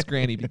Granny. It's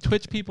Granny.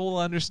 Twitch people will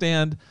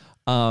understand,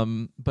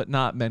 but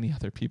not many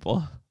other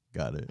people.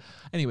 Got it.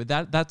 Anyway,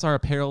 that's our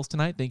apparels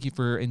tonight. Thank you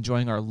for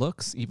enjoying our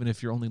looks, even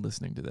if you're only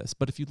listening to this.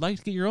 But if you'd like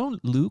to get your own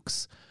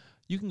looks,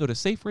 you can go to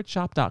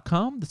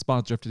saferidshop.com, the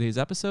sponsor of today's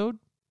episode,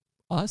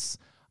 us,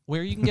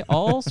 where you can get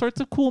all sorts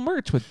of cool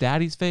merch with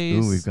Daddy's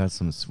face. Ooh, we've got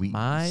some sweet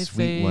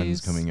ones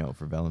coming out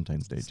for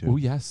Valentine's Day, too. Oh,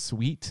 yes,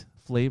 sweet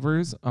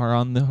flavors are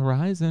on the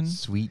horizon.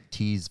 Sweet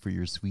teas for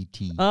your sweet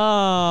tea.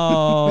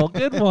 Oh,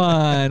 good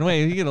one.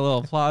 Wait, you get a little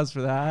applause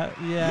for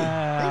that.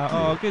 Yeah.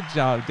 Oh, good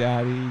job,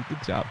 Daddy.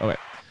 Good job. Oh, wait.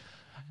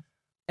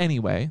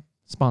 Anyway,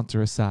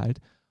 sponsor aside,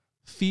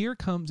 fear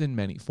comes in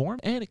many forms,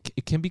 and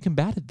it can be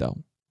combated, though,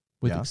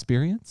 with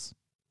experience,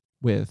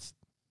 with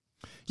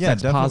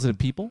positive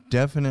people.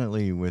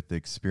 Definitely with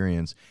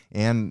experience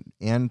and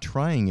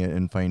trying it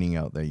and finding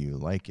out that you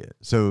like it.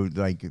 So,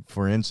 like,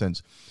 for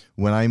instance,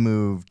 when I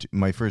moved,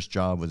 my first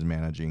job was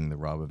managing the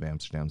Rob of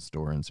Amsterdam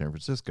store in San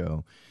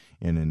Francisco,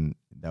 and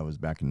that was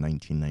back in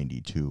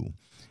 1992.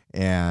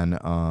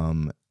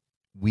 And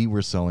we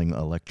were selling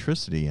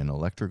electricity and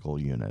electrical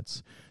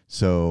units.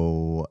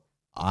 So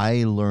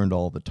I learned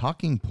all the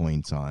talking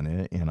points on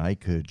it, and I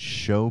could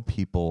show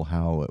people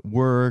how it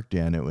worked,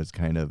 and it was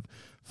kind of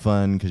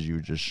fun because you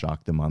would just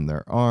shock them on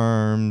their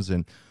arms.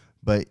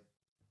 But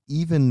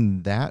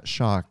even that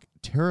shock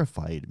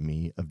terrified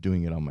me of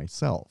doing it on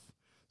myself.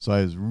 So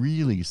I was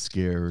really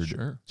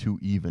scared to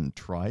even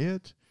try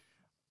it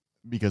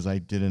because I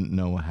didn't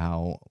know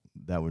how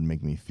that would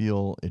make me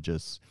feel. It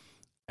just,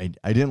 I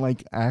didn't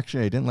like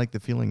the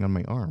feeling on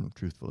my arm,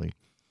 truthfully.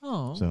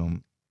 Oh. So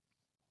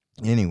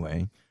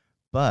anyway,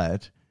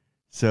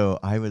 so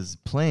I was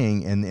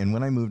playing, and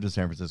when I moved to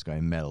San Francisco,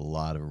 I met a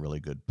lot of really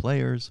good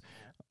players.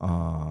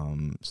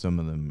 Some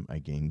of them I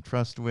gained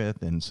trust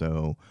with, and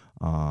so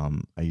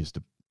I used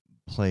to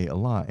play a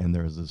lot. And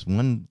there was this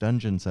one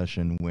dungeon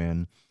session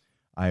when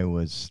I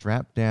was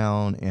strapped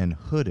down and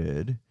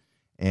hooded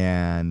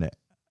and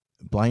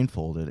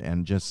blindfolded,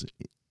 and just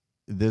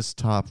this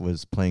top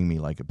was playing me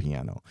like a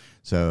piano.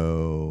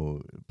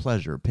 So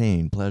pleasure,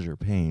 pain, pleasure,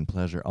 pain,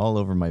 pleasure, all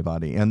over my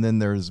body. And then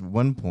there's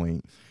one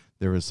point,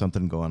 there was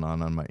something going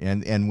on my,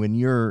 and when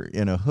you're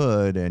in a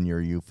hood and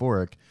you're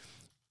euphoric,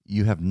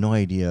 you have no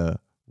idea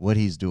what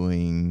he's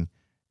doing,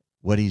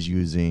 what he's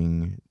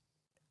using,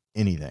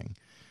 anything.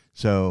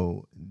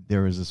 So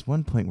there was this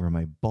one point where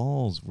my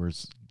balls were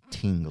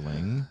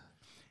tingling,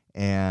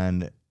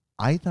 and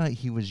I thought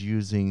he was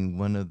using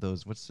one of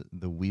those, what's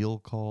the wheel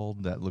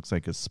called that looks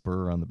like a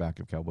spur on the back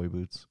of cowboy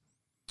boots?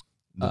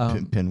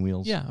 The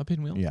pinwheels? Yeah, a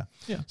pinwheel. Yeah.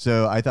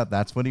 So I thought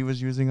that's what he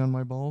was using on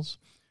my balls.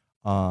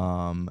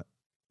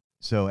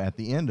 So at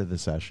the end of the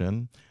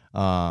session,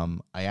 I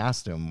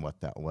asked him what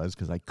that was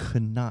because I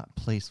could not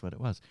place what it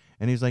was.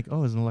 And he's like,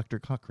 oh, it's an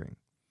electric cock ring.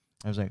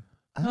 I was like,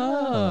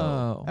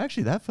 oh.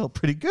 Actually, that felt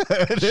pretty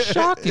good.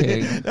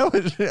 Shocking.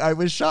 I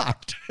was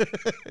shocked.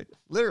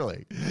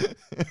 Literally.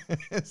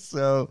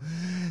 So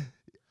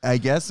I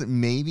guess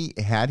maybe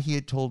had he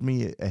had told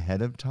me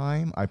ahead of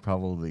time, I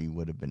probably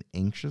would have been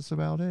anxious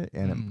about it.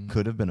 And it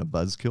could have been a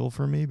buzzkill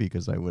for me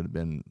because I would have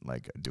been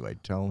like, do I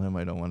tell him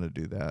I don't want to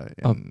do that?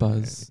 And, a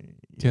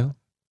buzzkill?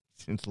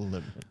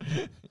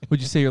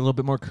 Would you say you're a little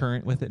bit more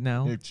current with it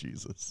now? Oh,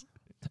 Jesus.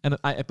 And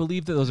I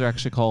believe that those are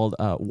actually called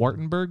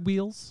Wartenberg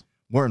wheels.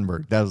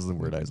 Wartenberg. That was the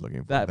word I was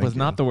looking for. That was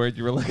not the word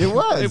you were looking for. It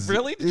was.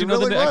 Really? Did you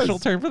know the actual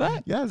term for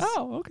that? Yes.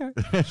 Oh,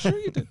 okay.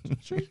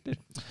 Sure you did.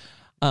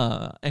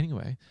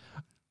 Anyway,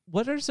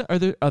 are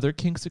there other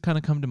kinks that kind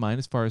of come to mind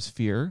as far as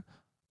fear?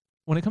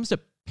 When it comes to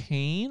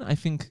pain, I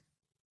think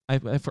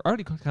I've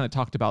already kind of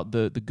talked about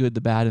the good,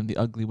 the bad, and the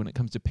ugly when it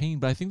comes to pain,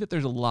 but I think that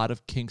there's a lot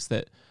of kinks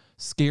that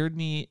scared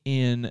me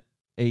in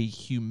a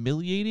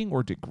humiliating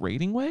or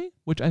degrading way,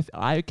 which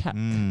I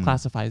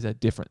classify as a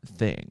different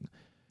thing.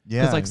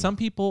 Yeah. Because like some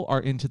people are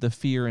into the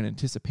fear and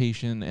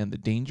anticipation and the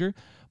danger,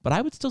 but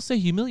I would still say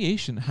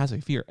humiliation has a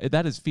fear.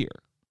 That is fear.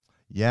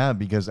 Yeah,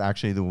 because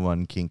actually the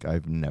one kink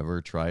I've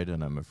never tried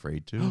and I'm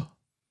afraid to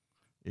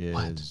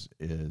is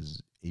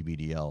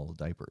ABDL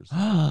diapers.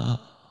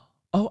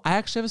 Oh, I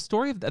actually have a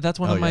story of that. That's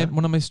one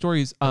of my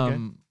stories. Okay.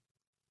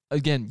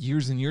 Again,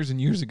 years and years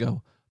and years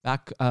ago,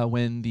 back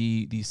when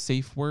the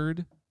Safe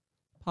Word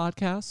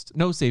podcast,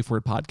 No Safe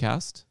Word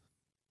podcast,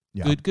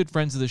 good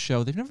friends of the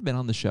show. They've never been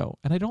on the show,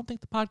 and I don't think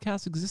the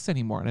podcast exists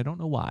anymore, and I don't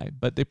know why,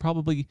 but they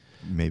probably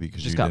maybe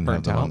because just you got didn't have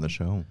burnt them out on the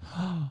show.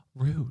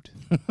 Rude.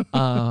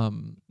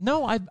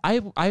 No,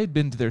 I had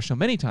been to their show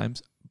many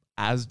times,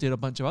 as did a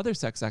bunch of other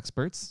sex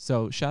experts.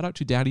 So shout out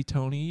to Daddy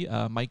Tony,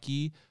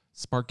 Mikey,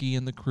 Sparky,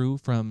 and the crew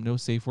from No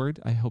Safe Word.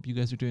 I hope you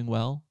guys are doing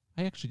well.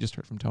 I actually just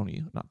heard from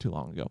Tony not too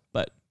long ago.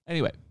 But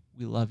anyway,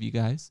 we love you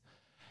guys.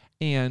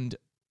 And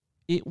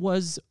it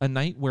was a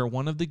night where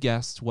one of the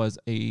guests was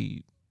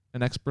an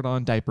expert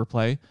on diaper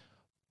play,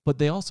 but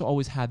they also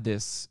always had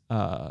this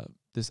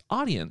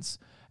audience.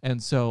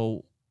 And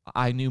so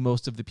I knew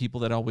most of the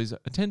people that always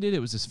attended. It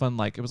was this fun,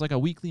 it was like a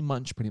weekly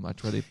munch pretty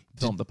much where they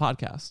filmed the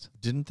podcast.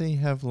 Didn't they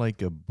have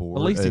like a board,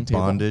 lacing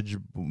table. bondage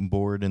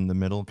board in the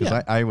middle?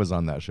 Because I was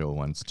on that show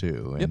once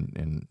too.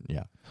 And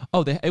yeah.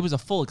 Oh, it was a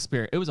full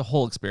experience. It was a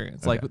whole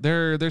experience. Okay. Like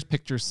there's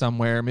pictures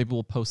somewhere. Maybe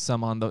we'll post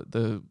some on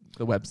the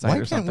website Why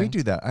or something. can't we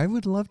do that? I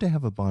would love to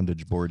have a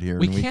bondage board here.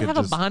 We and can't could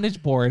have a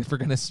bondage board if we're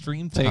going to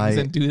stream things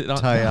and do it on.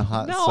 Tie a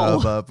hot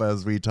sub up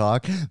as we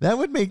talk. That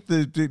would make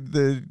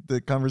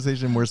the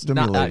conversation more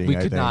stimulating. We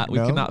could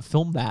not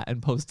film that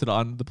and post it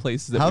on the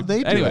places that How'd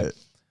they do it?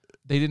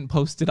 They didn't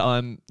post it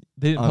on.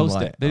 They didn't Online.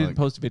 post it. They didn't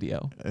post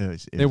video.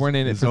 They weren't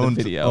in it for the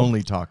video.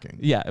 Only talking.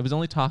 Yeah, it was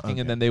only talking,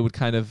 and then they would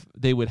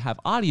have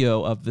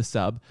audio of the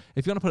sub.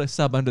 If you want to put a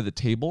sub under the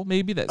table,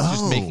 maybe that's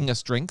just making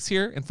us drinks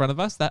here in front of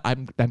us. That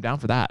I'm down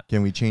for that.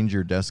 Can we change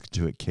your desk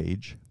to a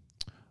cage?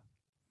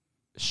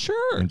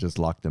 Sure. And just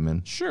lock them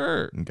in.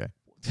 Sure. Okay.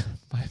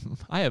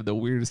 I have the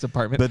weirdest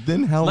apartment. But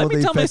then how will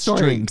they fetch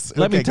drinks?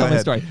 Let me tell my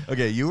story.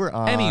 Okay, you were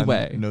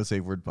on No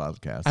Safe Word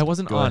podcast. I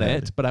wasn't on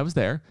it, but I was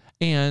there.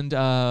 And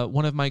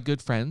one of my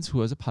good friends who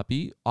was a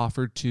puppy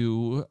offered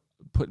to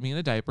put me in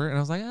a diaper, and I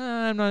was like,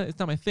 I'm not. It's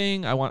not my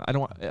thing. I don't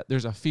want.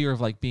 There's a fear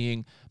of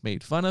being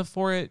made fun of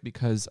for it,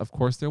 because of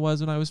course there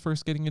was when I was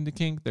first getting into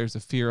kink. There's a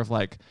fear of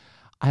I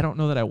don't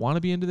know that I want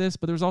to be into this,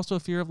 but there's also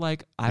a fear of I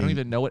don't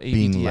even know what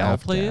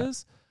ABDL play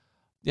is.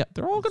 Yeah,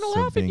 they're all going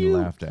to laugh at you.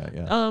 Being laughed at,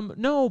 yeah.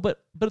 No, but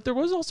there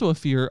was also a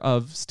fear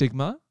of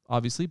stigma,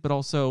 obviously, but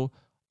also,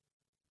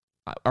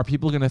 are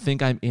people going to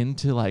think I'm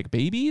into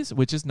babies,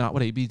 which is not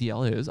what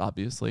ABDL is,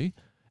 obviously.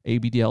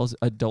 ABDL is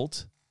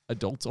adults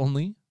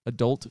only,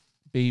 adult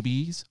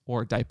babies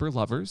or diaper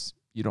lovers.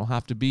 You don't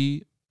have to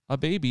be a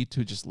baby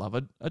to just love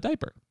a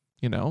diaper,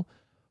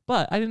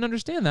 But I didn't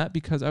understand that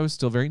because I was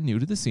still very new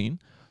to the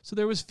scene. So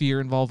there was fear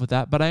involved with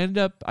that, but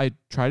I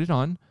tried it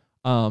on,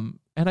 and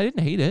I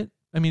didn't hate it.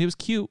 I mean, it was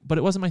cute, but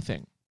it wasn't my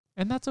thing.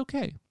 And that's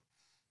okay.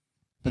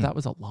 But that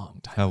was a long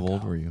time ago. How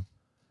old were you?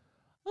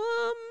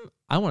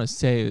 I want to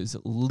say it was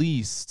at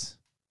least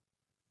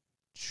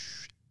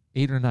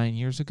 8 or 9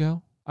 years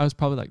ago. I was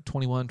probably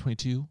 21,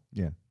 22.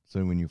 Yeah.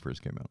 So when you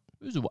first came out.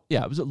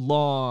 It was a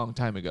long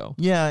time ago.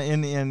 Yeah,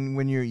 and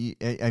when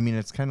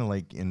it's kind of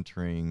like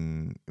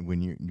entering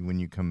when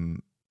you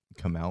come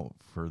out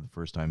for the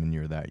first time and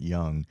you're that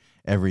young,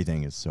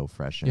 everything is so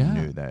fresh and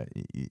new that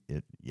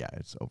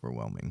it's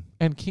overwhelming.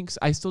 And kinks,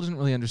 I still didn't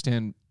really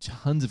understand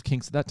tons of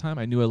kinks at that time.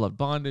 I knew I loved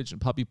bondage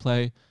and puppy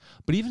play,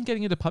 but even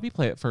getting into puppy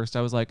play at first,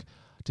 I was like,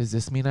 does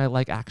this mean I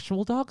like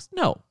actual dogs?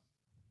 No.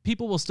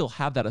 People will still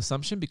have that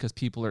assumption because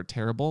people are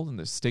terrible, and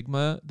the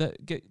stigma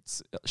that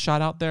gets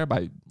shot out there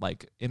by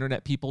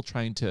internet people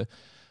trying to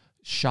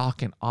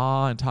shock and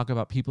awe and talk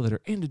about people that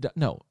are into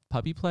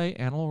puppy play,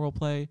 animal role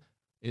play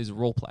is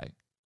role play.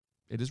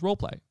 It is role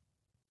play.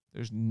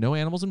 There's no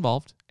animals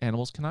involved.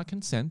 Animals cannot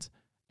consent,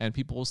 and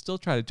people will still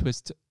try to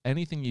twist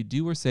anything you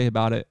do or say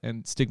about it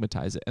and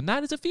stigmatize it. And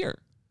that is a fear.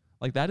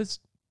 That is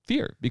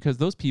fear, because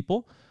those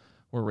people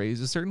were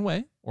raised a certain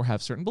way or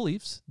have certain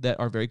beliefs that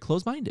are very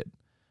closed-minded.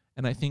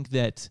 And I think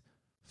that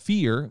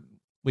fear,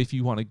 if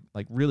you want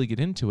to really get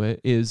into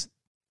it, is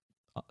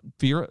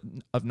fear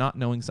of not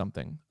knowing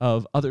something,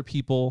 of other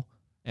people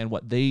and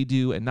what they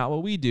do, and not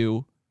what we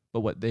do.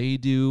 But what they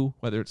do,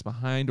 whether it's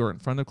behind or in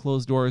front of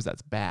closed doors,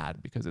 that's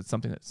bad because it's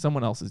something that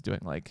someone else is doing.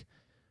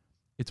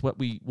 It's what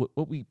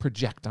we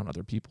project on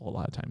other people a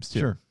lot of times too.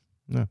 Sure.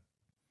 Yeah.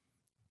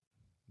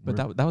 But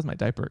that was my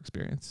diaper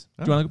experience.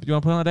 Do you want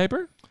to put on a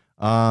diaper?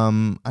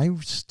 I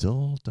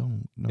still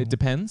don't know. It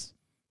depends.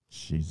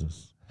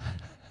 Jesus.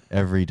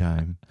 Every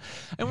time.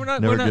 And we're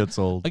not gets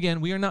old. Again,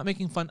 we are not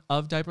making fun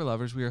of diaper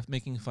lovers. We are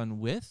making fun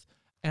with,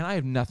 and I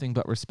have nothing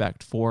but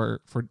respect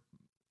for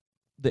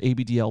the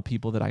ABDL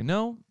people that I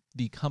know.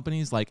 The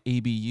companies like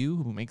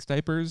ABU who makes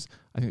diapers.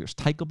 I think there's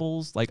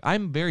Tykeables.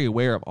 I'm very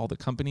aware of all the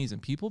companies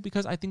and people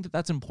because I think that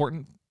that's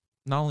important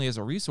not only as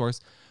a resource,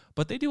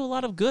 but they do a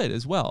lot of good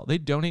as well. They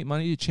donate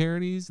money to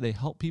charities. They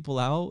help people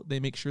out. They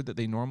make sure that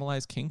they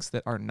normalize kinks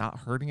that are not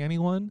hurting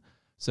anyone.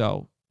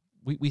 So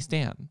we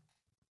stand.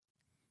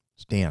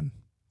 Stan.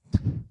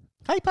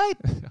 Hype,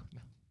 hype. No.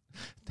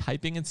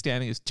 Hyping and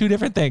standing is two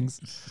different things.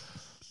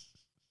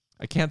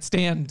 I can't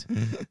stand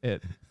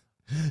it.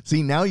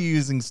 See, now you're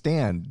using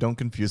stand. Don't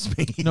confuse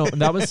me. No,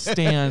 that was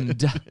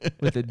stand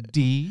with a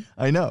D.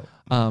 I know.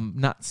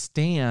 Not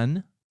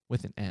Stan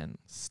with an N.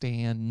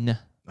 Stan.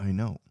 I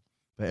know.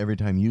 But every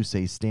time you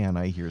say Stan,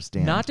 I hear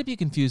Stan. Not to be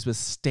confused with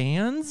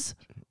Stans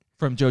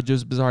from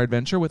JoJo's Bizarre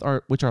Adventure, which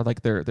are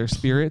like their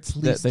spirits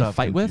that they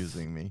fight with.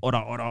 Me.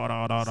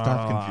 Stop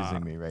Stop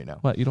confusing me right now.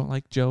 What, you don't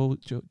like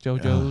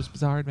JoJo's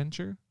Bizarre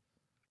Adventure?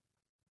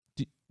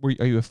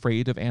 Are you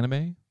afraid of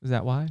anime? Is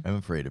that why? I'm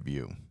afraid of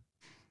you.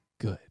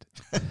 Good.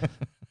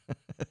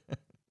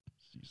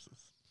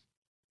 Jesus.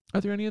 Are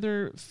there any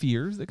other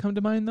fears that come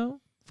to mind though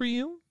for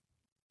you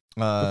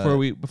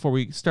before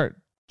we start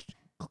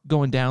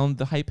going down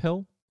the hype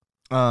hill?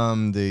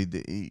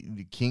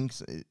 The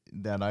kinks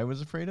that I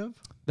was afraid of.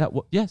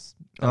 Yes,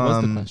 that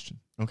was the question.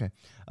 Okay.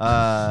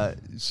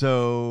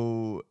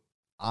 So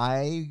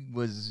I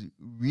was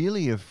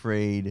really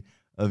afraid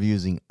of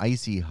using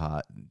icy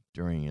hot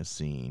during a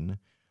scene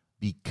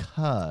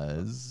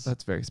because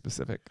That's very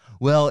specific.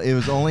 Well, it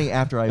was only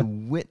after I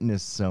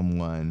witnessed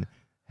someone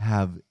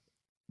have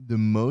the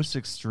most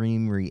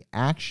extreme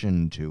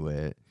reaction to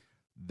it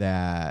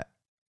that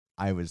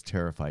I was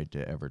terrified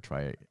to ever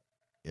try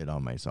it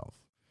on myself.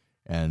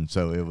 And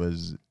so it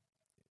was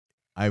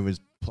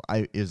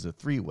is a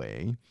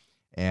 3-way,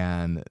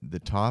 and the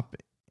top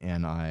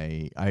and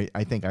I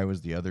think I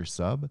was the other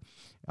sub.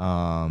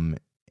 And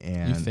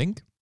You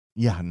think?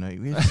 Yeah, no,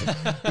 you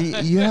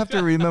have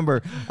to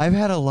remember, I've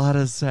had a lot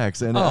of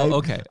sex, and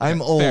okay.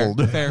 I'm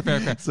old. Fair.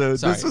 So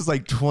Sorry. this was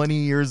like 20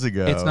 years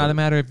ago. It's not a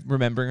matter of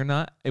remembering or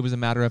not. It was a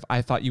matter of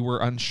I thought you were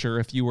unsure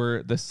if you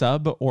were the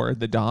sub or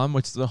the dom,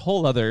 which is a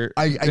whole other...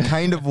 I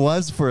kind of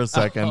was for a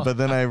second, but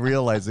then I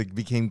realized it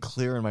became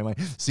clear in my mind.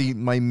 See,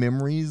 my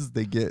memories,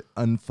 they get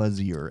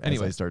unfuzzier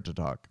as I start to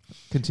talk.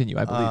 Continue.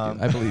 I believe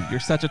you. I believe you're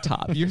such a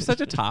top. You're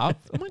such a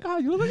top. Oh my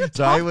God, you look like a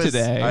So top I was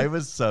today.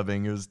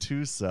 subbing. It was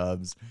 2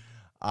 subs.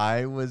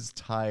 I was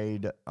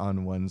tied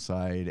on one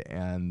side,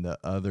 and the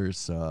other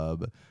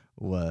sub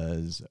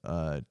was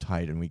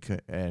tied,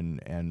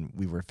 and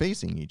we were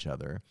facing each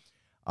other.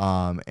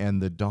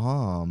 And the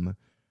dom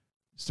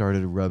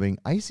started rubbing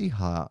icy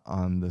hot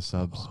on the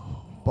sub's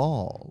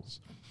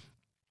balls,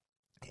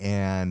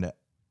 and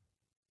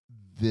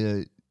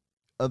the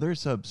other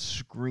sub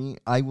scream.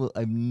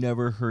 I've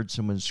never heard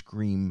someone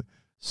scream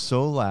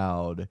so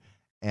loud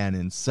and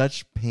in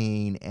such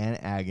pain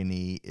and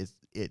agony. It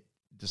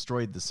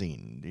destroyed the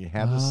scene. They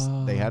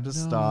had to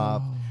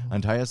stop,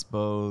 untie us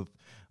both.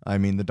 I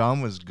mean, the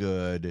dom was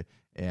good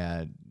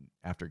and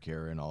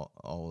aftercare and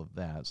all of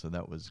that, so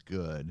that was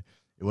good.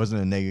 It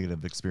wasn't a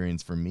negative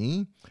experience for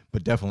me,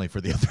 but definitely for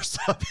the other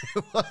sub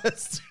it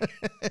was.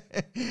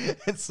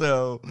 And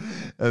so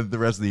the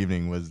rest of the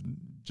evening was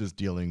just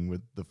dealing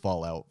with the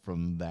fallout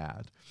from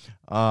that.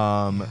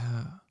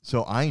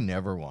 So I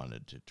never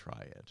wanted to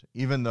try it,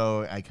 even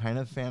though I kind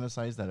of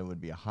fantasized that it would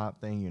be a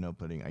hot thing,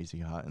 putting icy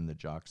hot in the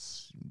jock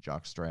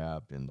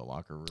strap in the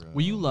locker room.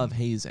 Well, you love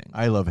hazing.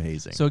 I love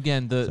hazing. So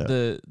again,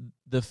 the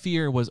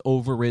fear was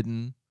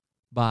overridden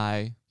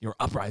by your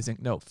uprising.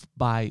 No,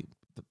 by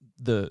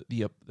the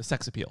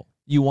sex appeal.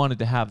 You wanted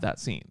to have that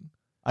scene.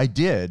 I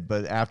did,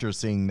 but after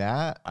seeing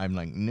that, I'm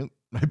like, nope.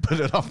 I put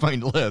it off my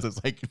list.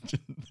 It's like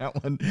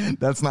that one.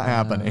 That's not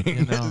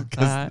happening.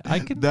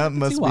 That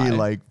must be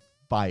like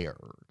fire.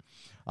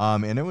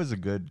 And it was a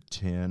good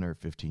 10 or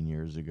 15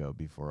 years ago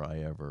before I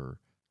ever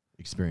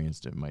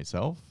experienced it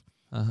myself.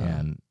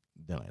 And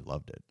then I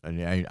loved it. I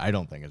mean, I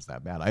don't think it's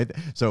that bad.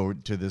 So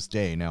to this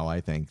day now,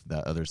 I think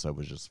the other side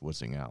was just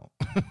wussing out.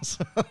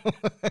 So,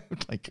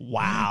 like,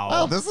 wow,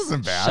 oh, this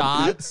isn't bad.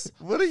 Shots.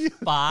 What are you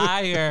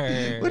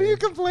fired? What are you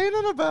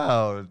complaining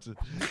about?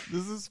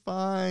 This is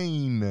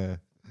fine.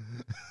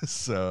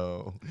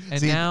 So,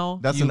 and now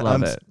that's you an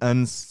love it.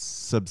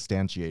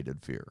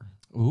 Unsubstantiated fear.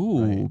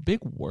 Ooh, right? Big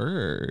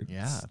words.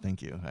 Yeah,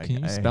 thank you.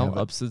 Can you spell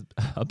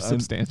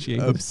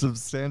unsubstantiated?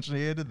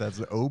 Unsubstantiated.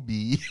 That's OB.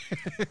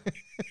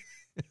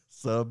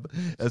 Sub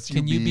SUB.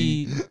 Can you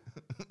be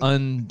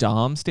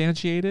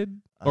undomstantiated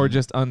or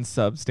just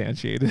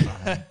unsubstantiated?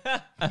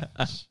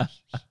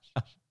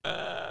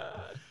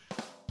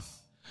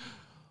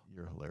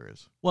 You're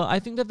hilarious. Well, I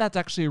think that's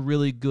actually a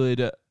really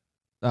good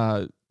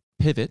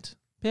pivot.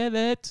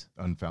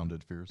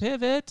 Unfounded fears.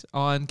 Pivot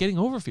on getting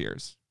over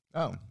fears.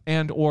 Oh.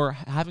 And or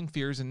having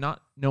fears and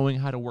not knowing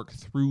how to work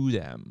through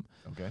them.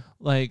 Okay.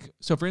 Like,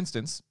 so for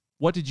instance,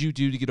 what did you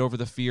do to get over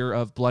the fear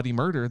of bloody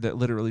murder that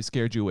literally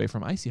scared you away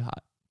from Icy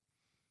Hot?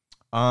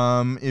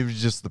 It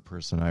was just the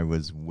person I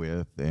was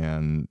with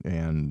and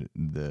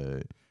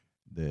the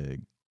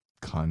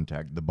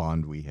contact, the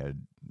bond we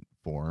had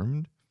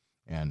formed,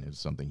 and it was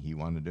something he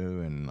wanted to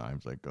do, and I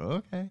was like,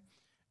 oh, okay.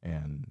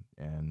 And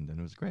then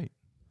it was great.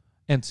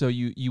 And so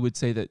you would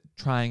say that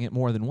trying it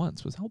more than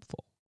once was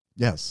helpful.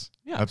 Yes.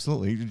 Yeah.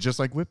 Absolutely. Just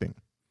like whipping.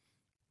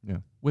 Yeah.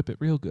 Whip it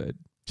real good.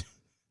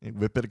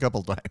 Whip it a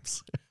couple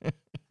times.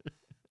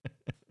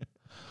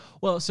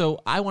 Well, so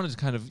I wanted to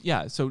kind of,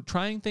 so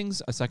trying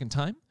things a second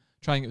time,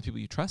 trying it with people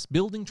you trust,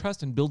 building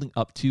trust and building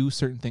up to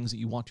certain things that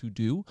you want to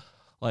do.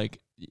 Like,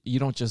 you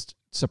don't just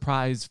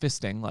surprise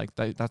fisting. Like,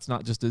 that's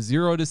not just a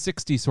 0 to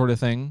 60 sort of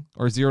thing,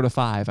 or 0 to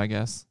 5, I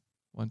guess.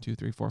 1, 2,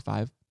 3, 4,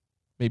 5.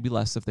 Maybe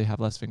less if they have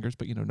less fingers,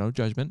 but, no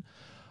judgment.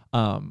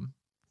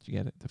 Did you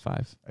get it to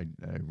 5? I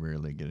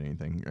rarely get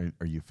anything.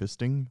 Are you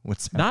fisting?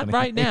 What's Not happening?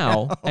 right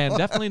now, and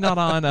definitely not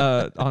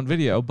on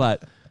video,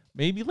 but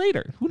maybe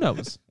later. Who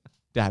knows?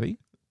 Daddy?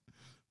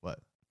 What?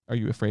 Are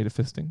you afraid of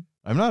fisting?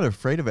 I'm not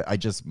afraid of it.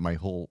 My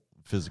whole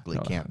physically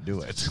can't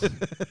do it.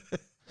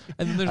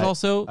 And then there's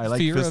also I like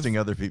fear fisting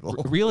of other people.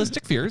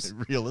 realistic fears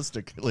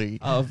Realistically.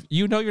 of,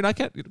 you're not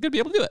going to be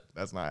able to do it.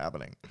 That's not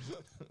happening.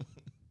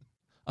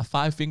 A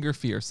 5-finger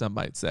fear, some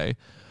might say.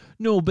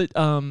 No, but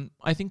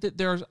I think that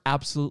there's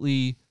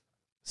absolutely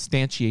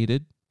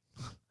stanchiated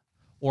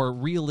or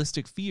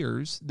realistic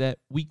fears that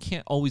we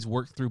can't always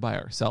work through by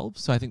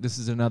ourselves. So I think this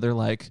is another,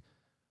 like,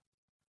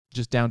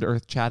 just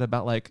down-to-earth chat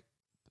about, like,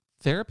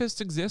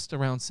 therapists exist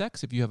around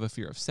sex if you have a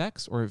fear of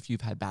sex or if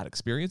you've had bad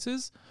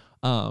experiences.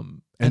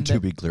 And to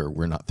be clear,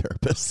 we're not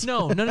therapists.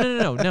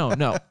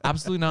 No,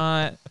 absolutely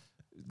not.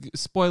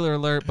 Spoiler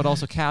alert, but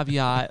also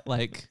caveat,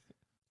 like,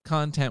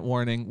 content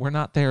warning. We're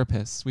not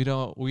therapists.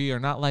 We are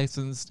not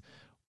licensed.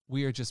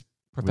 We are just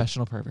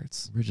professional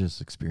perverts. We're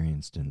just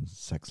experienced in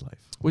sex life.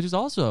 Which is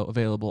also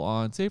available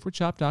on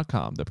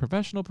safewordshop.com. The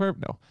professional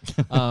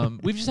No.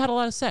 We've just had a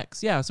lot of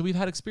sex. Yeah, so we've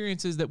had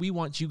experiences that we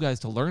want you guys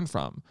to learn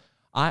from.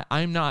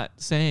 I'm not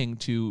saying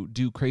to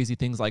do crazy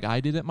things like I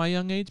did at my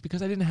young age,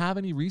 because I didn't have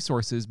any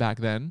resources back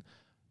then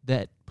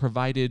that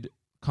provided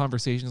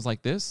conversations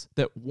like this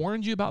that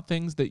warned you about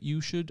things that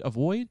you should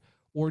avoid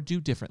or do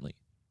differently.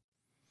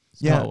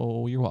 Yeah.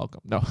 Oh, you're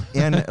welcome. No.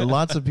 And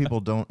lots of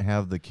people don't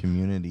have the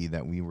community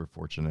that we were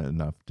fortunate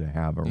enough to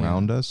have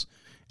around us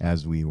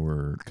as we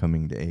were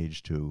coming to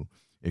age to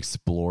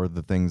explore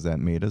the things that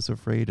made us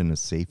afraid in a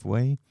safe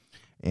way.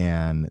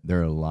 And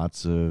there are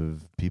lots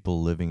of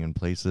people living in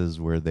places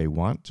where they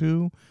want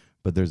to,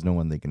 but there's no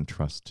one they can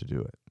trust to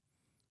do it.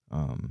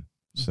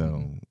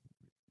 So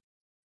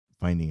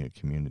finding a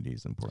community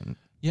is important.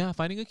 Yeah,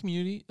 finding a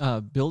community,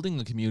 building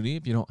a community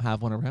if you don't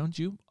have one around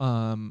you.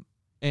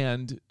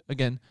 And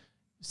again,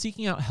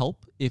 seeking out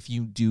help if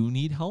you do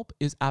need help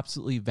is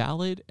absolutely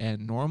valid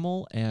and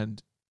normal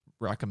and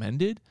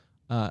recommended,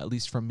 at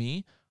least from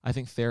me. I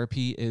think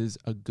therapy is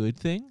a good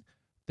thing.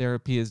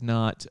 Therapy is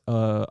not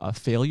a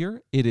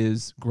failure. It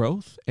is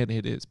growth, and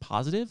it is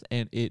positive,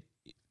 and it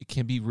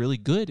can be really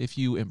good if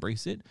you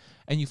embrace it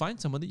and you find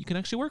someone that you can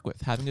actually work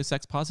with. Having a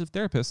sex-positive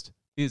therapist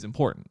is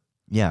important.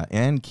 Yeah,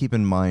 and keep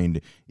in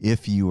mind,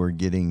 if you are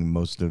getting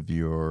most of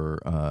your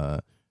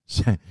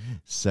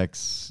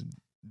sex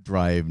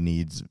drive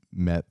needs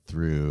met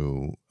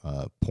through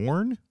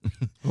porn,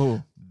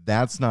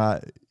 that's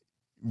not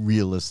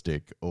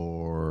realistic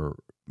or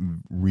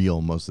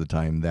real most of the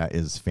time. That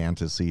is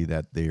fantasy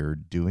that they're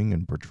doing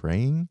and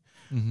portraying.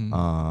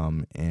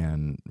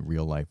 And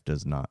real life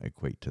does not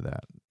equate to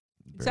that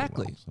very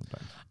exactly well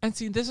sometimes. And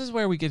see, this is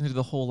where we get into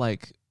the whole,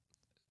 like,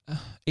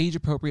 age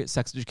appropriate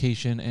sex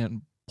education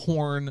and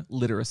porn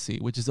literacy,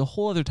 which is a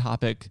whole other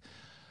topic.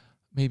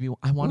 Maybe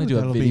I want to do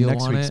a video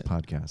next on week's it.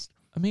 podcast.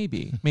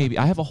 Maybe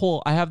I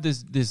have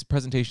this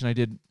presentation I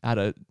did at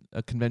a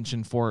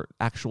convention for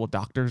actual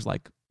doctors,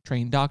 like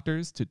trained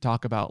doctors, to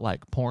talk about,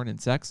 like, porn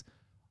and sex.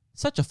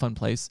 Such a fun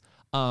place.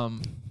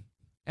 And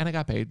I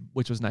got paid,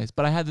 which was nice.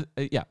 But I had,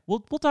 we'll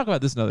talk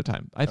about this another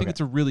time. I think it's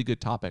a really good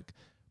topic.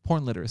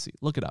 Porn literacy.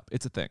 Look it up.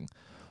 It's a thing.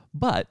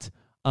 But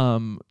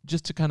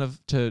just to kind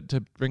of to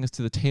bring us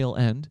to the tail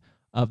end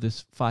of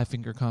this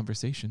 5-finger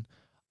conversation,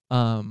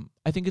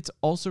 I think it's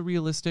also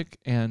realistic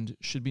and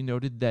should be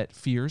noted that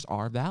fears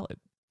are valid.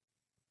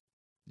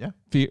 Yeah.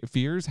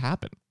 Fears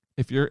happen.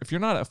 If you're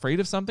not afraid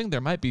of something,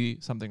 there might be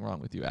something wrong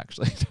with you,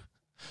 actually.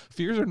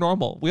 Fears are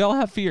normal. We all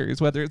have fears,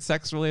 whether it's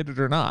sex related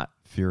or not.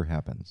 Fear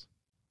happens.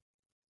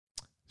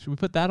 Should we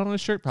put that on a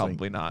shirt?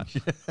 Probably not.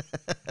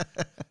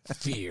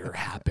 Fear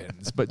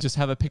happens. But just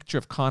have a picture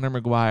of Conor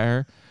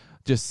McGuire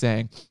just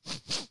saying,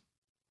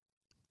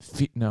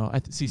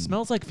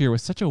 Smells Like Fear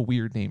was such a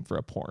weird name for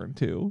a porn,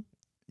 too.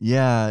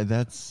 Yeah,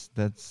 that's.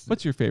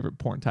 What's your favorite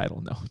porn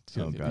title? No,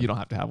 God. You don't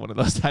have to have one of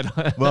those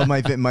titles. Well,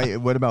 my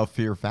what about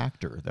Fear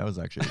Factor? That was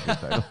actually a good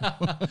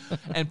title.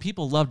 And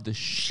people loved the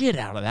shit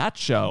out of that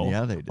show.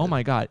 Yeah, they did. Oh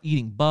my God,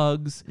 eating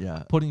bugs.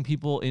 Yeah, putting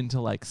people into,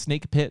 like,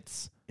 snake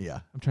pits. Yeah,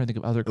 I'm trying to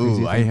think of other crazy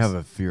things. I have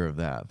a fear of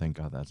that. Thank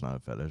God that's not a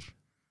fetish.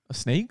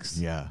 Snakes?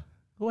 Yeah.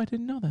 Oh, I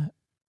didn't know that.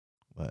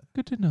 What?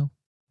 Good to know.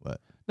 What?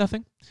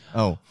 Nothing.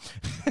 Oh.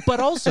 But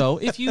also,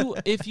 if you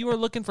are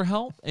looking for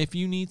help, if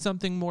you need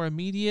something more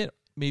immediate,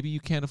 maybe you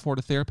can't afford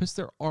a therapist,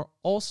 there are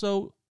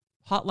also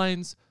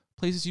hotlines,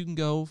 places you can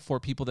go for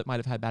people that might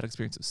have had bad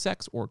experiences with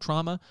sex or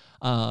trauma.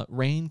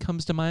 RAINN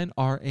comes to mind,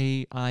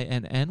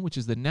 RAINN, which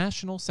is the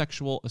National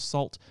Sexual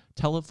Assault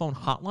Telephone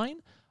Hotline.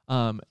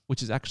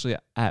 which is actually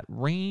at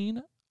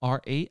rainn,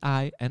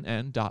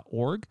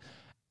 RAINN.org,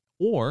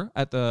 or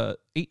at the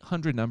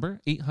 800 number,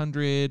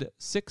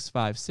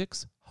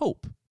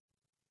 800-656-HOPE.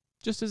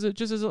 Just as a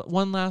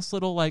one last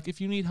little, like,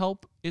 if you need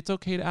help, it's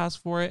okay to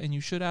ask for it, and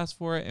you should ask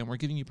for it, and we're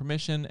giving you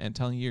permission and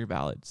telling you you're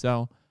valid.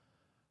 So,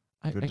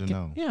 Good to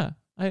know. Yeah,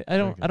 I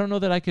don't know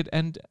that I could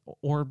end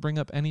or bring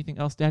up anything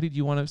else. Daddy, do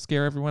you want to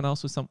scare everyone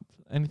else with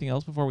anything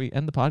else before we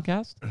end the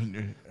podcast?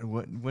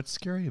 What's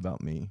scary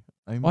about me?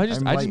 I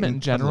just meant in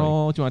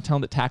general. Do you want to tell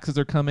them that taxes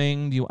are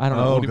coming? I don't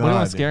know. What do you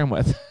want to scare them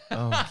with?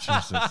 Oh,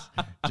 Jesus.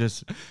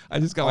 I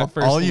just got my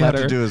first All you letter.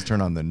 have to do is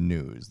turn on the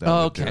news. That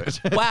would do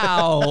it.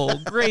 Wow.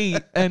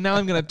 Great. And now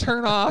I'm going to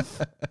turn off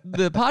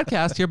the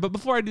podcast here. But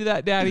before I do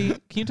that, Daddy,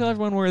 can you tell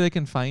everyone where they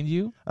can find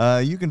you?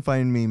 You can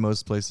find me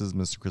most places,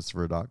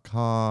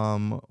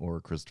 mrchristopher.com or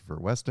Christopher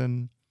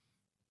Weston.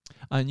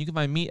 And you can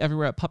find me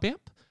everywhere at PupAmp.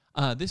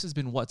 This has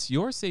been What's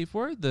Your Safe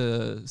Word,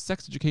 the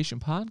sex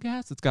education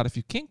podcast. It's got a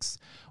few kinks.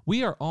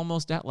 We are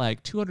almost at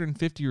like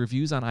 250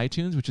 reviews on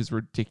iTunes, which is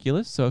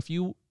ridiculous. So if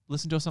you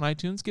listen to us on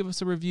iTunes, give us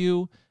a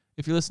review.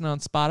 If you're listening on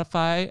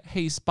Spotify,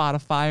 hey,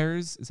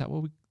 Spotifyers. I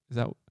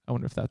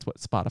wonder if that's what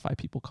Spotify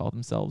people call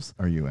themselves.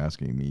 Are you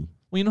asking me?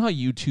 Well, you know how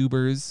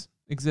YouTubers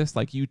exist?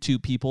 Like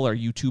YouTube people are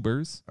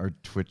YouTubers. Are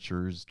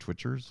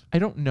Twitchers? I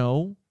don't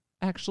know,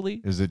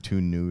 actually. Is it too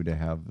new to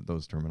have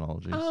those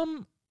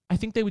terminologies? I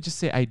think they would just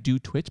say I do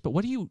Twitch, but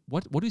what do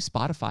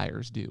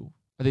Spotifyers do?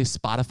 Are they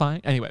Spotify?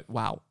 Anyway,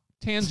 wow.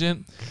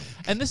 Tangent.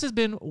 And this has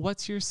been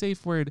What's Your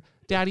Safe Word?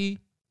 Daddy,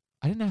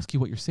 I didn't ask you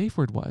what your safe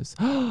word was.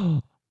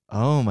 Oh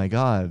my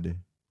God.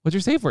 What's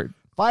your safe word?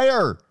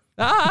 Fire.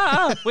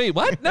 Wait,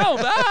 what? No.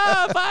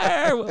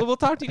 Fire. We'll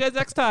talk to you guys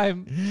next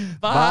time.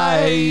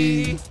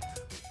 Bye.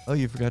 Oh,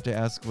 you forgot to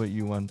ask what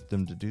you want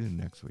them to do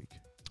next week.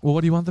 Well,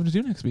 what do you want them to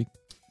do next week?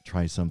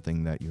 Try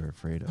something that you're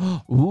afraid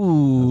of.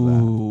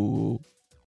 Ooh.